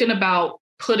I'm thinking about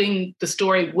putting the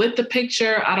story with the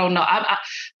picture. I don't know.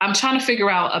 I'm trying to figure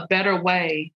out a better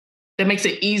way that makes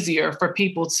it easier for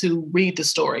people to read the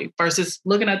story versus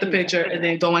looking at the picture and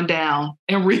then going down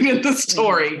and reading the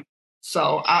story.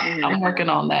 So I'm working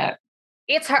on that.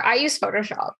 It's hard. I use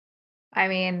Photoshop. I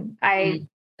mean,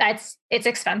 it's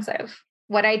expensive.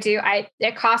 What I do,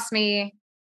 it costs me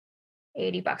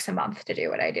 $80 a month to do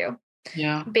what I do.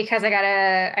 Yeah. Because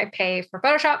I pay for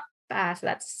Photoshop. So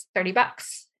that's $30.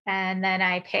 and then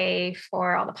I pay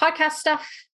for all the podcast stuff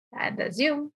and the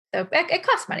Zoom. So it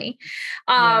costs money.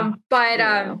 But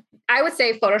I would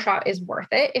say Photoshop is worth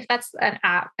it if that's an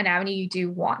avenue you do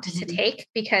want to take,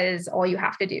 because all you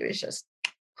have to do is just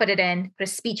put it in, put a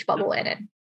speech bubble in and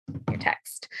your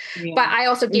text. Yeah. But I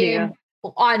also give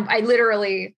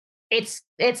it's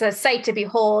a sight to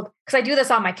behold, because I do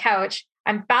this on my couch.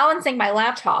 I'm balancing my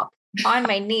laptop on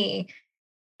my knee,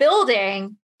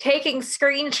 building, taking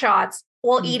screenshots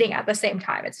while eating at the same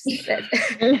time.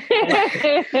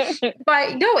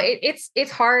 But no,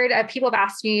 it's hard. People have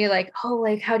asked me like, oh,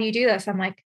 like, how do you do this? I'm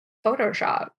like,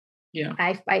 Photoshop. Yeah.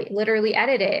 I literally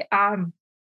edit it. If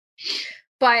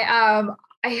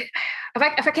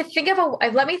I can think of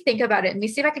let me think about it. Let me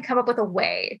see if I can come up with a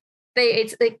way.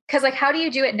 It's like, cause like, how do you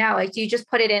do it now? Like, do you just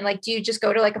put it in, like, do you just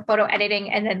go to like a photo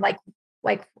editing and then like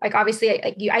obviously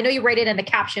like I know you write it in the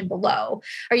caption below.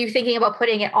 Are you thinking about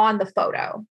putting it on the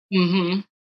photo? Mm-hmm.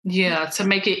 Yeah. To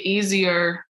make it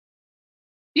easier,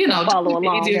 follow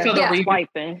along. Easier for the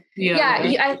swiping. Yeah.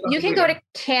 You can go to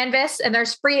Canvas and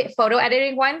there's free photo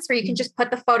editing ones where you can just put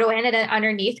the photo in and then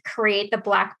underneath create the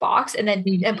black box and then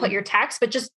and put your text.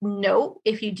 But just note,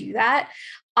 if you do that,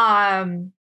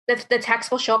 the text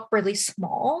will show up really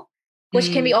small,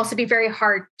 which can also be very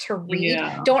hard to read.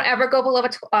 Yeah. Don't ever go below a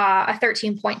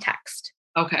 13-point text.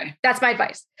 Okay. That's my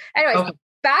advice. Anyways,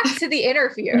 back to the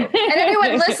interview. And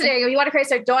everyone listening, if you want to create,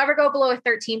 so don't ever go below a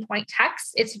 13-point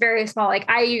text. It's very small. Like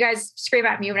you guys scream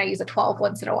at me when I use a 12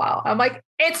 once in a while. I'm like,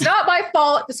 it's not my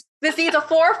fault. This needs a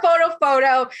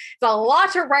 4-photo. It's a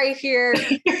lot to write here.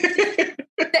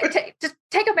 Just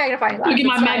take a magnifying glass. Get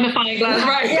my magnifying glass,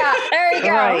 right? Yeah, there you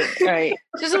go. Right.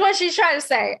 This is what she's trying to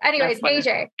say. Anyways,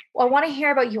 AJ, I want to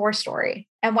hear about your story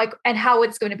and how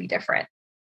it's going to be different.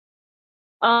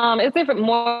 It's different.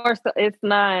 More so, it's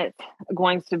not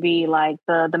going to be like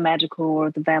the magical or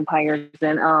the vampires,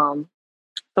 and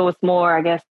so it's more, I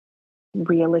guess,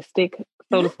 realistic,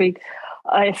 so to speak.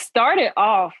 It started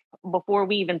off before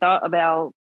we even thought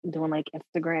about doing like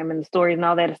Instagram and the stories and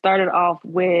all that. It started off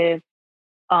with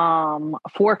 4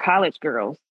 college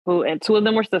girls and 2 of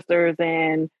them were sisters,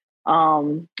 and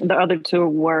the other 2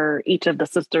 were each of the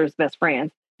sisters' best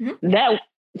friends. That,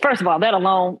 first of all, that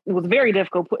alone was very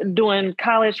difficult doing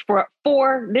college for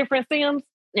 4 different Sims,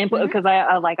 and because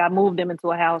I moved them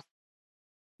into a house.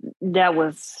 That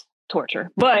was torture,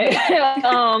 but they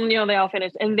all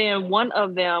finished. And then one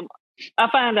of them,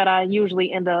 I find that I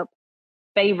usually end up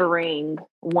favoring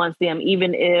one Sim,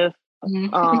 even if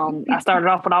I started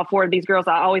off with all 4 of these girls.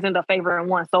 I always end up favoring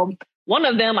one. So one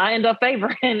of them I end up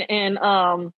favoring,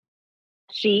 and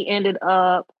she ended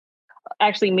up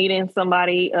actually meeting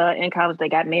somebody in college. They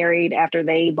got married after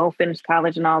they both finished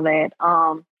college and all that.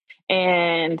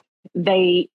 And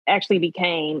they actually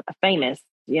became famous,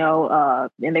 and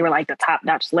they were like the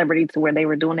top-notch celebrity to where they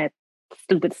were doing that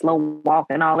stupid slow walk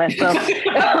and all that stuff.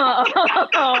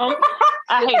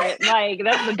 I hate it. Like,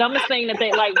 that's the dumbest thing that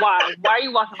they like. Why are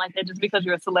you walking like that just because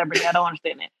you're a celebrity? I don't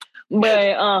understand it.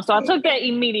 But so I took that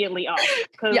immediately off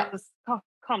because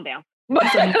calm down. But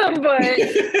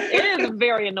it is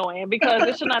very annoying because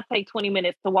it should not take 20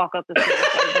 minutes to walk up the stairs.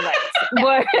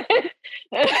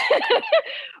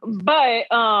 But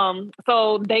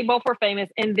so they both were famous,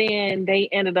 and then they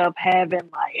ended up having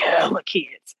like hella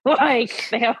kids. Like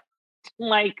they have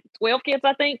like 12 kids,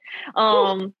 I think.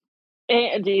 And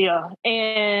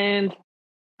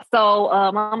so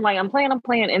I'm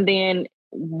playing, and then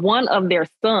one of their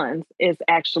sons is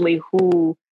actually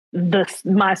who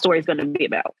my story is going to be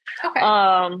about. Okay.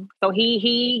 So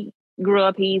he grew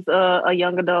up. He's a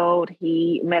young adult.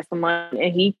 He met someone,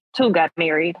 and he too got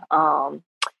married.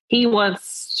 He's kind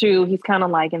of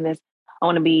like in this, I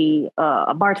want to be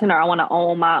a bartender. I want to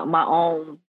own my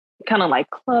own kind of like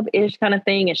club-ish kind of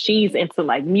thing. And she's into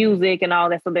like music and all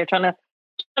that. So they're trying to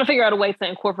figure out a way to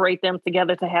incorporate them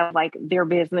together to have like their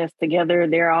business together.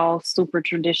 They're all super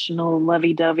traditional,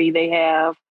 lovey-dovey. They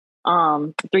have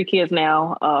 3 kids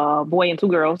now, a boy and 2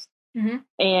 girls.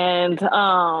 And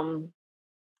the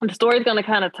story's going to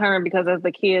kind of turn because as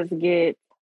the kids get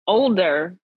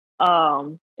older,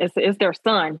 it's their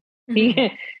son.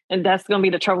 And that's going to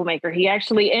be the troublemaker. He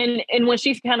actually, and when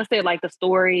she kind of said like the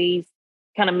stories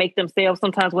kind of make themselves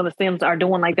sometimes when the Sims are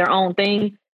doing like their own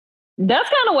thing, that's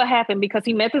kind of what happened because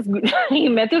he met this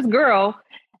girl,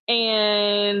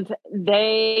 and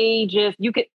they just,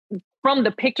 you could, from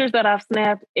the pictures that I've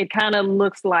snapped, it kind of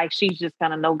looks like she's just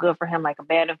kind of no good for him, like a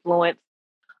bad influence.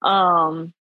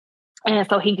 And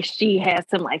so she has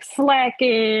him like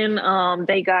slacking.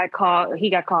 He got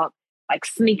caught like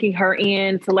sneaking her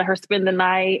in to let her spend the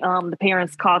night. The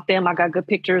parents caught them. I got good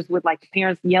pictures with like the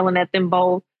parents yelling at them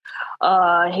both.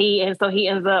 he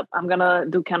ends up, I'm gonna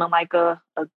do kind of like a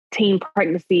teen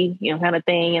pregnancy, kind of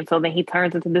thing. And so then he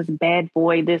turns into this bad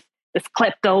boy, this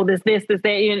klepto, this, that,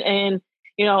 and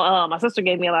my sister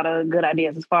gave me a lot of good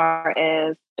ideas as far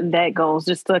as that goes,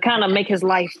 just to kind of make his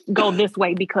life go this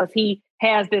way, because he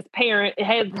has this parent,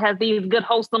 has these good,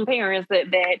 wholesome parents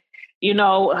that that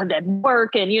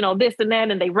work and, this and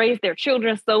that, and they raise their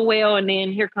children so well. And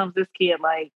then here comes this kid,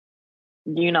 like,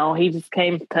 he just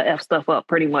came to F stuff up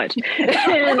pretty much.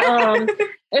 And,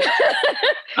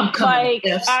 like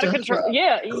out of control.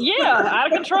 Yeah,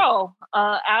 out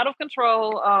of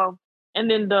control. And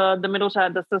then the middle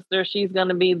child, the sister, she's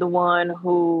gonna be the one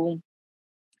who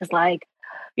is like,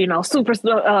 super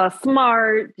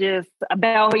smart, just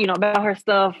about her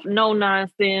stuff, no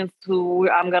nonsense. Who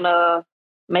I'm gonna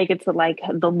make it to like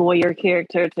the lawyer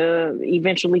character to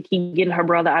eventually keep getting her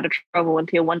brother out of trouble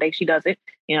until one day she does it.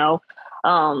 The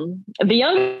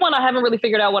young one, I haven't really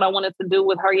figured out what I wanted to do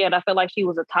with her yet. I feel like she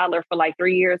was a toddler for like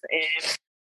 3 years, and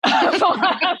so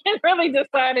I haven't really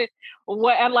decided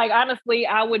what. And like honestly,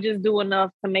 I would just do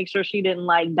enough to make sure she didn't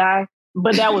like die,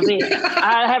 but that was it.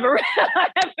 I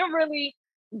haven't really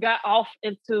got off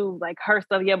into like her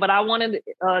stuff yet. But I wanted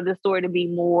the story to be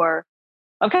more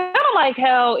of kind of like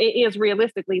how it is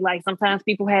realistically. Like sometimes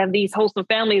people have these wholesome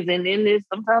families, and then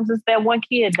sometimes it's that one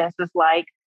kid that's just like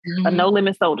a no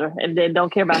limit soldier and then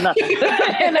don't care about nothing.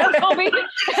 And that's gonna be him.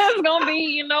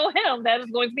 That is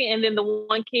going to be, and then the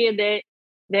one kid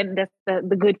that's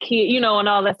the good kid, and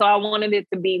all that. So I wanted it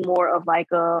to be more of like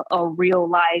a real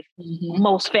life.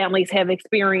 Most families have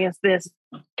experienced this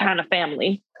kind of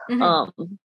family. And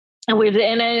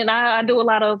I do a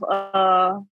lot of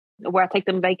where I take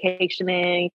them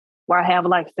vacationing, where I have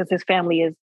like, since his family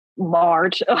is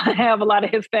large, I have a lot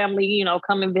of his family,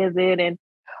 come and visit, and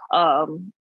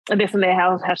this and that,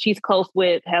 how she's close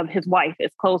with, have his wife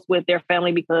is close with their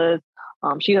family, because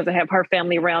she doesn't have her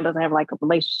family around, doesn't have like a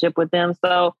relationship with them.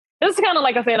 So it's kind of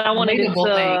like I said, I wanted it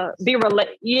to be a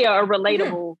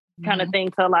relatable kind of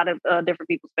thing to a lot of different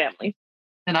people's families.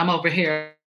 And I'm over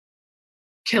here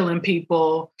killing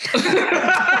people.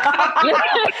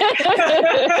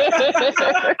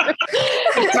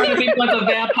 Turning people into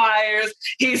vampires.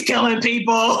 He's killing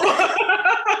people.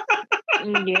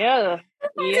 Yeah.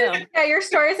 Your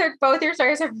stories are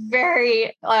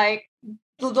very like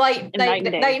night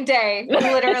and day.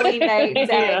 Literally night and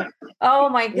day. Yeah. Oh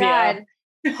my God.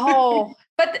 Yeah. Oh,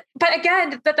 but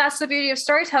again, that's the beauty of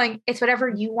storytelling. It's whatever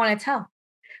you want to tell.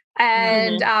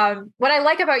 And what I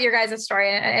like about your guys' story,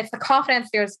 and it's the confidence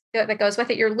that goes with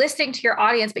it. You're listening to your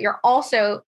audience, but you're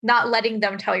also not letting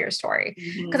them tell your story.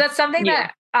 Because that's something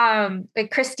that like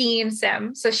Christine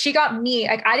Sims, so she got me,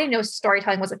 like, I didn't know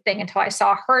storytelling was a thing until I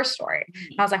saw her story.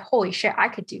 And I was like, holy shit, I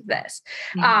could do this.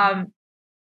 I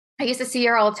used to see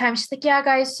her all the time. She's like, yeah,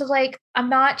 guys, so like, I'm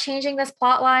not changing this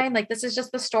plot line. Like, this is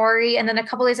just the story. And then a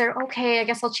couple days later, okay, I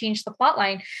guess I'll change the plot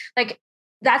line. Like,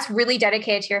 that's really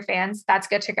dedicated to your fans. That's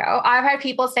good to go. I've had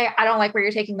people say, I don't like where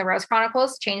you're taking the Rose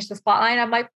Chronicles, change this plot line. I'm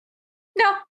like,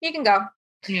 no, you can go.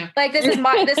 Yeah. Like, this is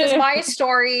my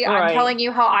story. Right. I'm telling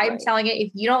you how I'm telling it.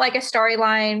 If you don't like a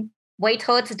storyline, wait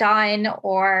till it's done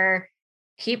or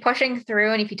keep pushing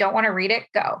through. And if you don't want to read it,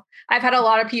 go. I've had a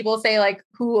lot of people say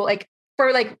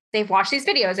they've watched these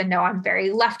videos and know I'm very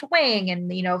left wing and,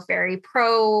 very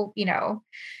pro,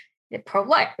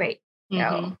 pro-life,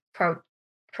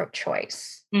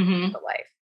 pro-choice for life.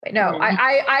 But no,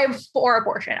 I'm for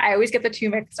abortion. I always get the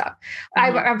two mixed up.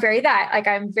 I'm very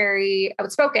I'm very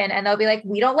outspoken, and they'll be like,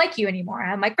 we don't like you anymore.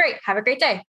 And I'm like, great, have a great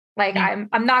day. Like,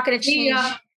 I'm not going to change.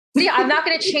 I'm not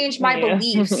going to change my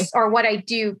beliefs or what I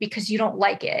do because you don't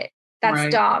like it.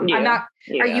 That's dumb. Yeah. I'm not.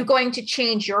 Yeah. Are you going to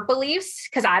change your beliefs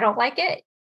because I don't like it?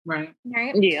 Right.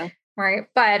 Yeah. Right.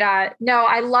 But no,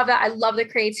 I love that. I love the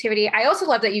creativity. I also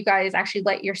love that you guys actually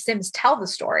let your Sims tell the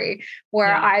story,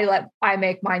 where I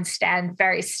make mine stand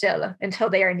very still until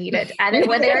they are needed. And then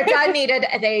when they're done needed,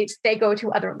 they go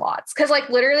to other lots. Cause like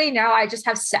literally now I just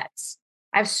have sets.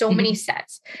 I have so many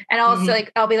sets. And also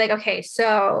I'll be like, okay,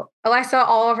 so Alexa,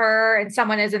 Oliver, and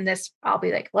someone is in this. I'll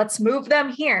be like, let's move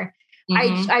them here.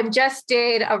 I just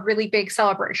did a really big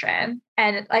celebration,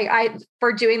 and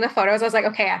for doing the photos, I was like,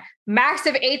 okay, max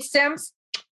of 8 Sims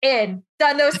in,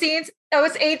 done those scenes,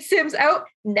 those 8 Sims out,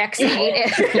 next scene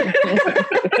in.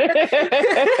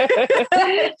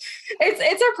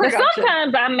 it's a production. But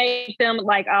sometimes I make them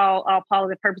like, I'll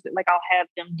pause it purposely, like I'll have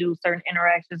them do certain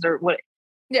interactions or what,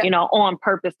 on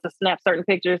purpose to snap certain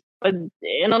pictures. But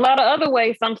in a lot of other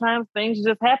ways, sometimes things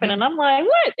just happen, and I'm like,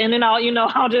 what? And then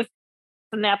I'll just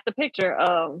snap the picture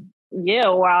of,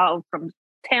 from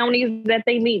townies that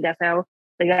they meet. That's how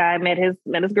the guy met his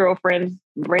girlfriend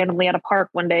randomly at a park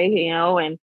one day,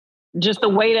 and just the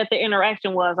way that the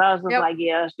interaction was, I was just like,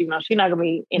 yeah, she's not gonna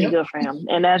be any good for him.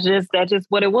 And that's just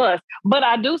what it was. But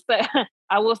I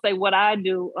will say what I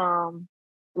do,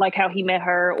 like how he met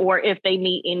her, or if they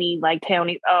meet any like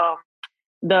townies,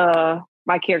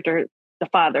 my character, the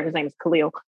father, his name is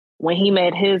Khalil. When he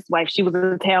met his wife, she was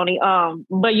a townie.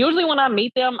 But usually when I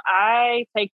meet them, I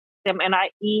take them and I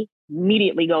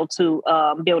immediately go to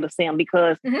Build a Sim,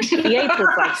 because EA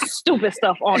puts like stupid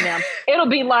stuff on them. It'll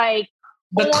be like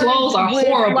the clothes are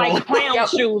horrible, like clown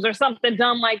shoes or something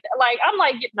dumb like that. Like I'm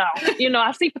like, no,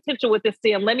 I see potential with this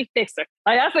sim. Let me fix her.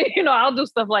 Like I say, I'll do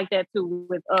stuff like that too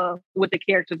with the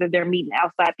characters that they're meeting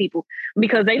outside people,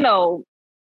 because they know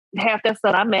half that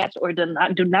stuff I match or do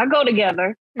not go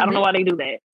together. I don't know why they do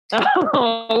that.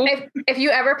 If you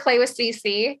ever play with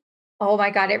CC, oh my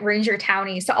God, it ruins your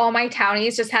townies. So all my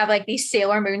townies just have like these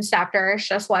Sailor Moon scepters,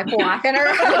 just like walking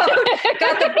around.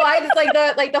 Got the buns,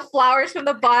 like the flowers from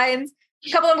the buns.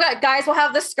 A couple of them guys will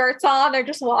have the skirts on. They're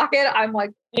just walking. I'm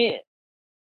like, yeah.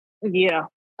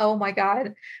 Oh my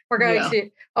God, we're going to.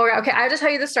 Oh, okay. I'll just tell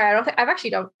you the story. I don't think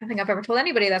I've ever told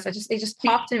anybody this. It just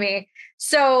popped to me.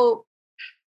 So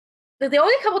the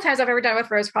only couple times I've ever done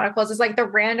with Rose Chronicles is like the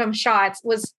random shots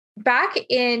was back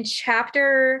in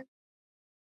chapter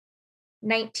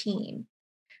 19,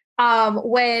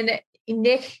 when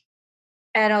Nick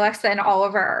and Alexa and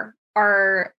Oliver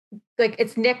are like,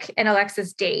 it's Nick and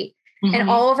Alexa's date, and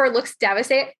Oliver looks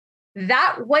devastated.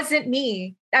 That wasn't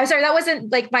me. I'm sorry, that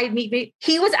wasn't like me.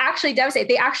 He was actually devastated.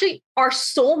 They actually are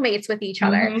soulmates with each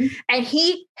other, and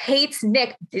he hates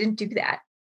Nick. Didn't do that.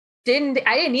 I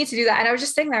didn't need to do that. And I was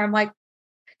just sitting there. I'm like,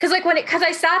 because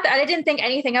I sat there and I didn't think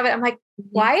anything of it. I'm like,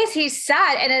 why is he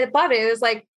sad? And above it was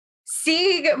like,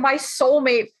 seeing my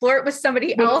soulmate flirt with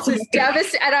somebody else is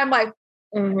devastating. And I'm like,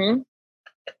 oh,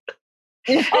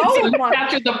 my.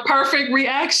 Captured the perfect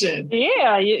reaction.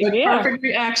 Yeah. Perfect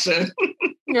reaction.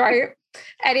 Right.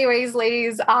 Anyways,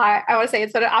 ladies, I want to say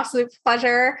it's been an absolute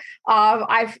pleasure.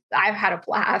 I've had a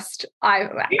blast.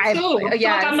 Yes.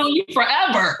 I've known you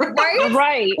forever.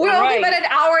 Right. We only met an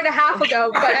hour and a half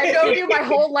ago, but I've known you my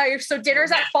whole life. So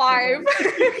dinner's at 5.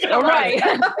 Right.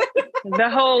 The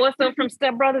whole what's up from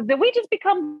Step Brothers? Did we just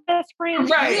become best friends?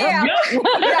 Right. Yeah.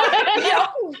 Yeah,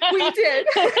 we did.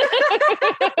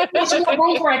 What's your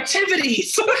room for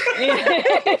activities?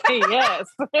 Yes.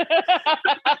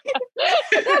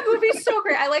 That movie's so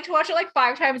great. I like to watch it like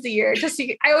 5 times a year.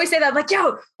 I always say that. I'm like,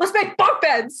 yo, let's make bunk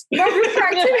beds. No room for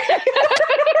activity.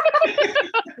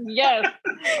 Yes.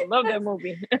 I love that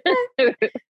movie.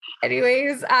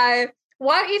 Anyways,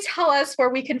 why don't you tell us where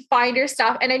we can find your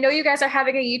stuff? And I know you guys are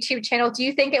having a YouTube channel. Do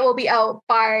you think it will be out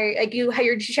by your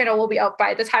YouTube channel will be out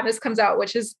by the time this comes out,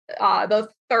 which is the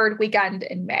 3rd weekend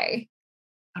in May?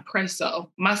 I pray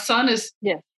so. My son is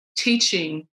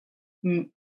teaching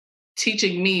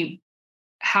me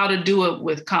how to do it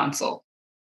with console.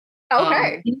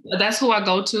 Okay. That's who I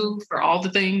go to for all the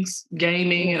things,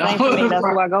 gaming and all. That's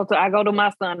who I go to. I go to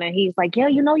my son and he's like, yeah,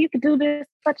 you could do this,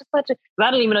 such and such. I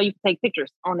didn't even know you could take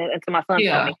pictures on it until my son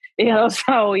told me.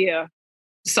 So yeah.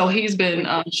 So he's been,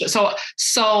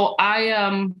 so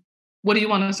I, what do you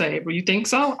want to say? Do you think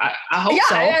so? I hope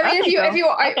so. I mean,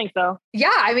 I think so.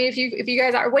 Yeah. I mean, if you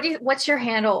guys are, what's your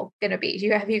handle going to be?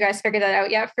 Have you guys figured that out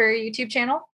yet for your YouTube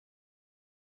channel?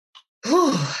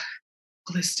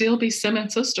 Will it still be Sim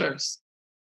and Sisters?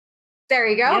 There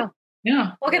you go.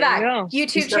 Yeah. Look at that.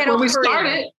 YouTube channel. Where we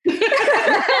started. We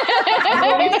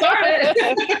started.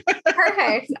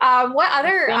 Perfect. What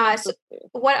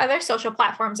other social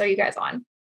platforms are you guys on?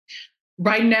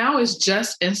 Right now it's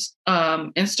just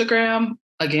Instagram.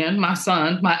 Again, my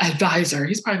son, my advisor,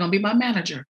 he's probably going to be my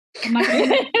manager.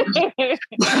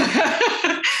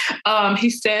 He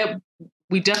said,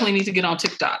 we definitely need to get on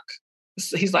TikTok.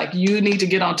 He's like, you need to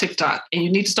get on TikTok and you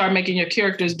need to start making your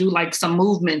characters do like some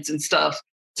movements and stuff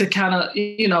to kind of,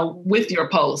 with your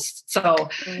posts. So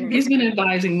he's been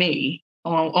advising me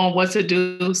on what to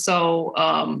do. So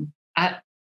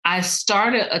I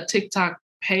started a TikTok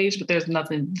page, but there's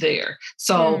nothing there.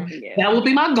 So that will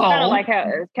be my goal.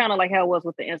 It's kind of like how it was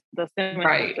with the Sisters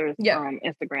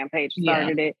Instagram page.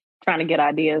 Started it, trying to get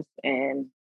ideas and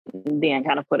then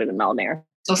kind of put it on there.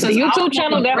 So the YouTube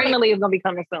channel definitely is going to be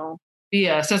coming soon.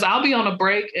 Yeah, since I'll be on a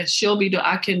break and she'll be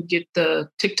I can get the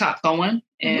TikTok going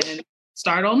and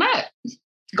start on that.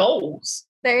 Goals.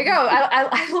 There you go.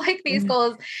 I like these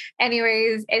goals.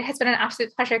 Anyways, it has been an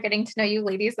absolute pleasure getting to know you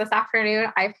ladies this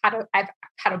afternoon. I've had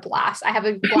a blast. I have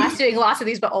a blast doing lots of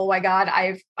these, but oh my God,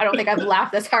 I don't think I've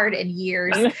laughed this hard in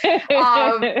years.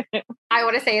 I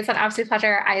want to say it's an absolute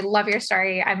pleasure. I love your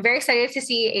story. I'm very excited to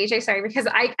see AJ story because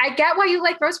I get why you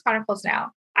like Rose Chronicles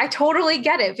now. I totally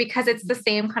get it because it's the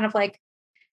same kind of like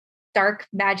dark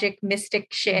magic mystic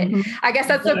shit. I guess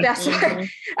that's the best way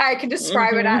I can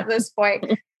describe it at this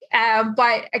point.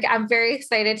 But I'm very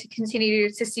excited to continue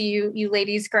to see you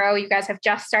ladies grow. You guys have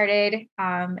just started.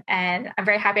 And I'm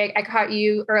very happy I caught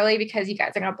you early because you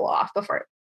guys are going to blow off before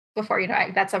you know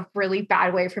it. That's a really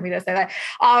bad way for me to say that.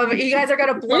 You guys are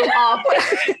going to blow up.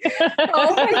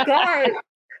 Oh my God.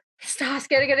 Stop,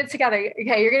 gotta get it together.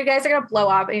 Okay, you guys are gonna blow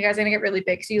up and you guys are gonna get really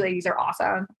big. So you ladies are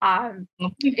awesome.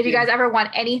 If you guys ever want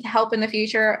any help in the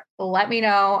future, let me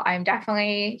know. I'm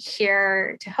definitely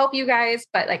here to help you guys.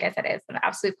 But like I said, it's an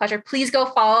absolute pleasure. Please go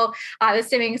follow the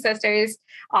Simming Sisters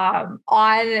on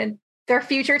their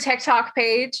future TikTok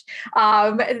page,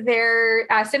 their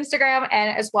Simstagram,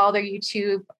 and as well their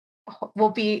YouTube will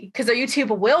be, because their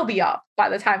YouTube will be up by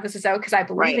the time this is out, because I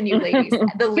believe in you ladies.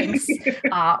 The links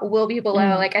will be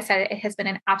below. Like I said, it has been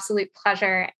an absolute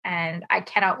pleasure and I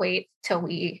cannot wait till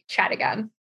we chat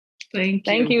again. Thank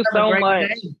you. Thank you so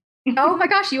much. Oh my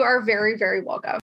gosh, you are very, very welcome.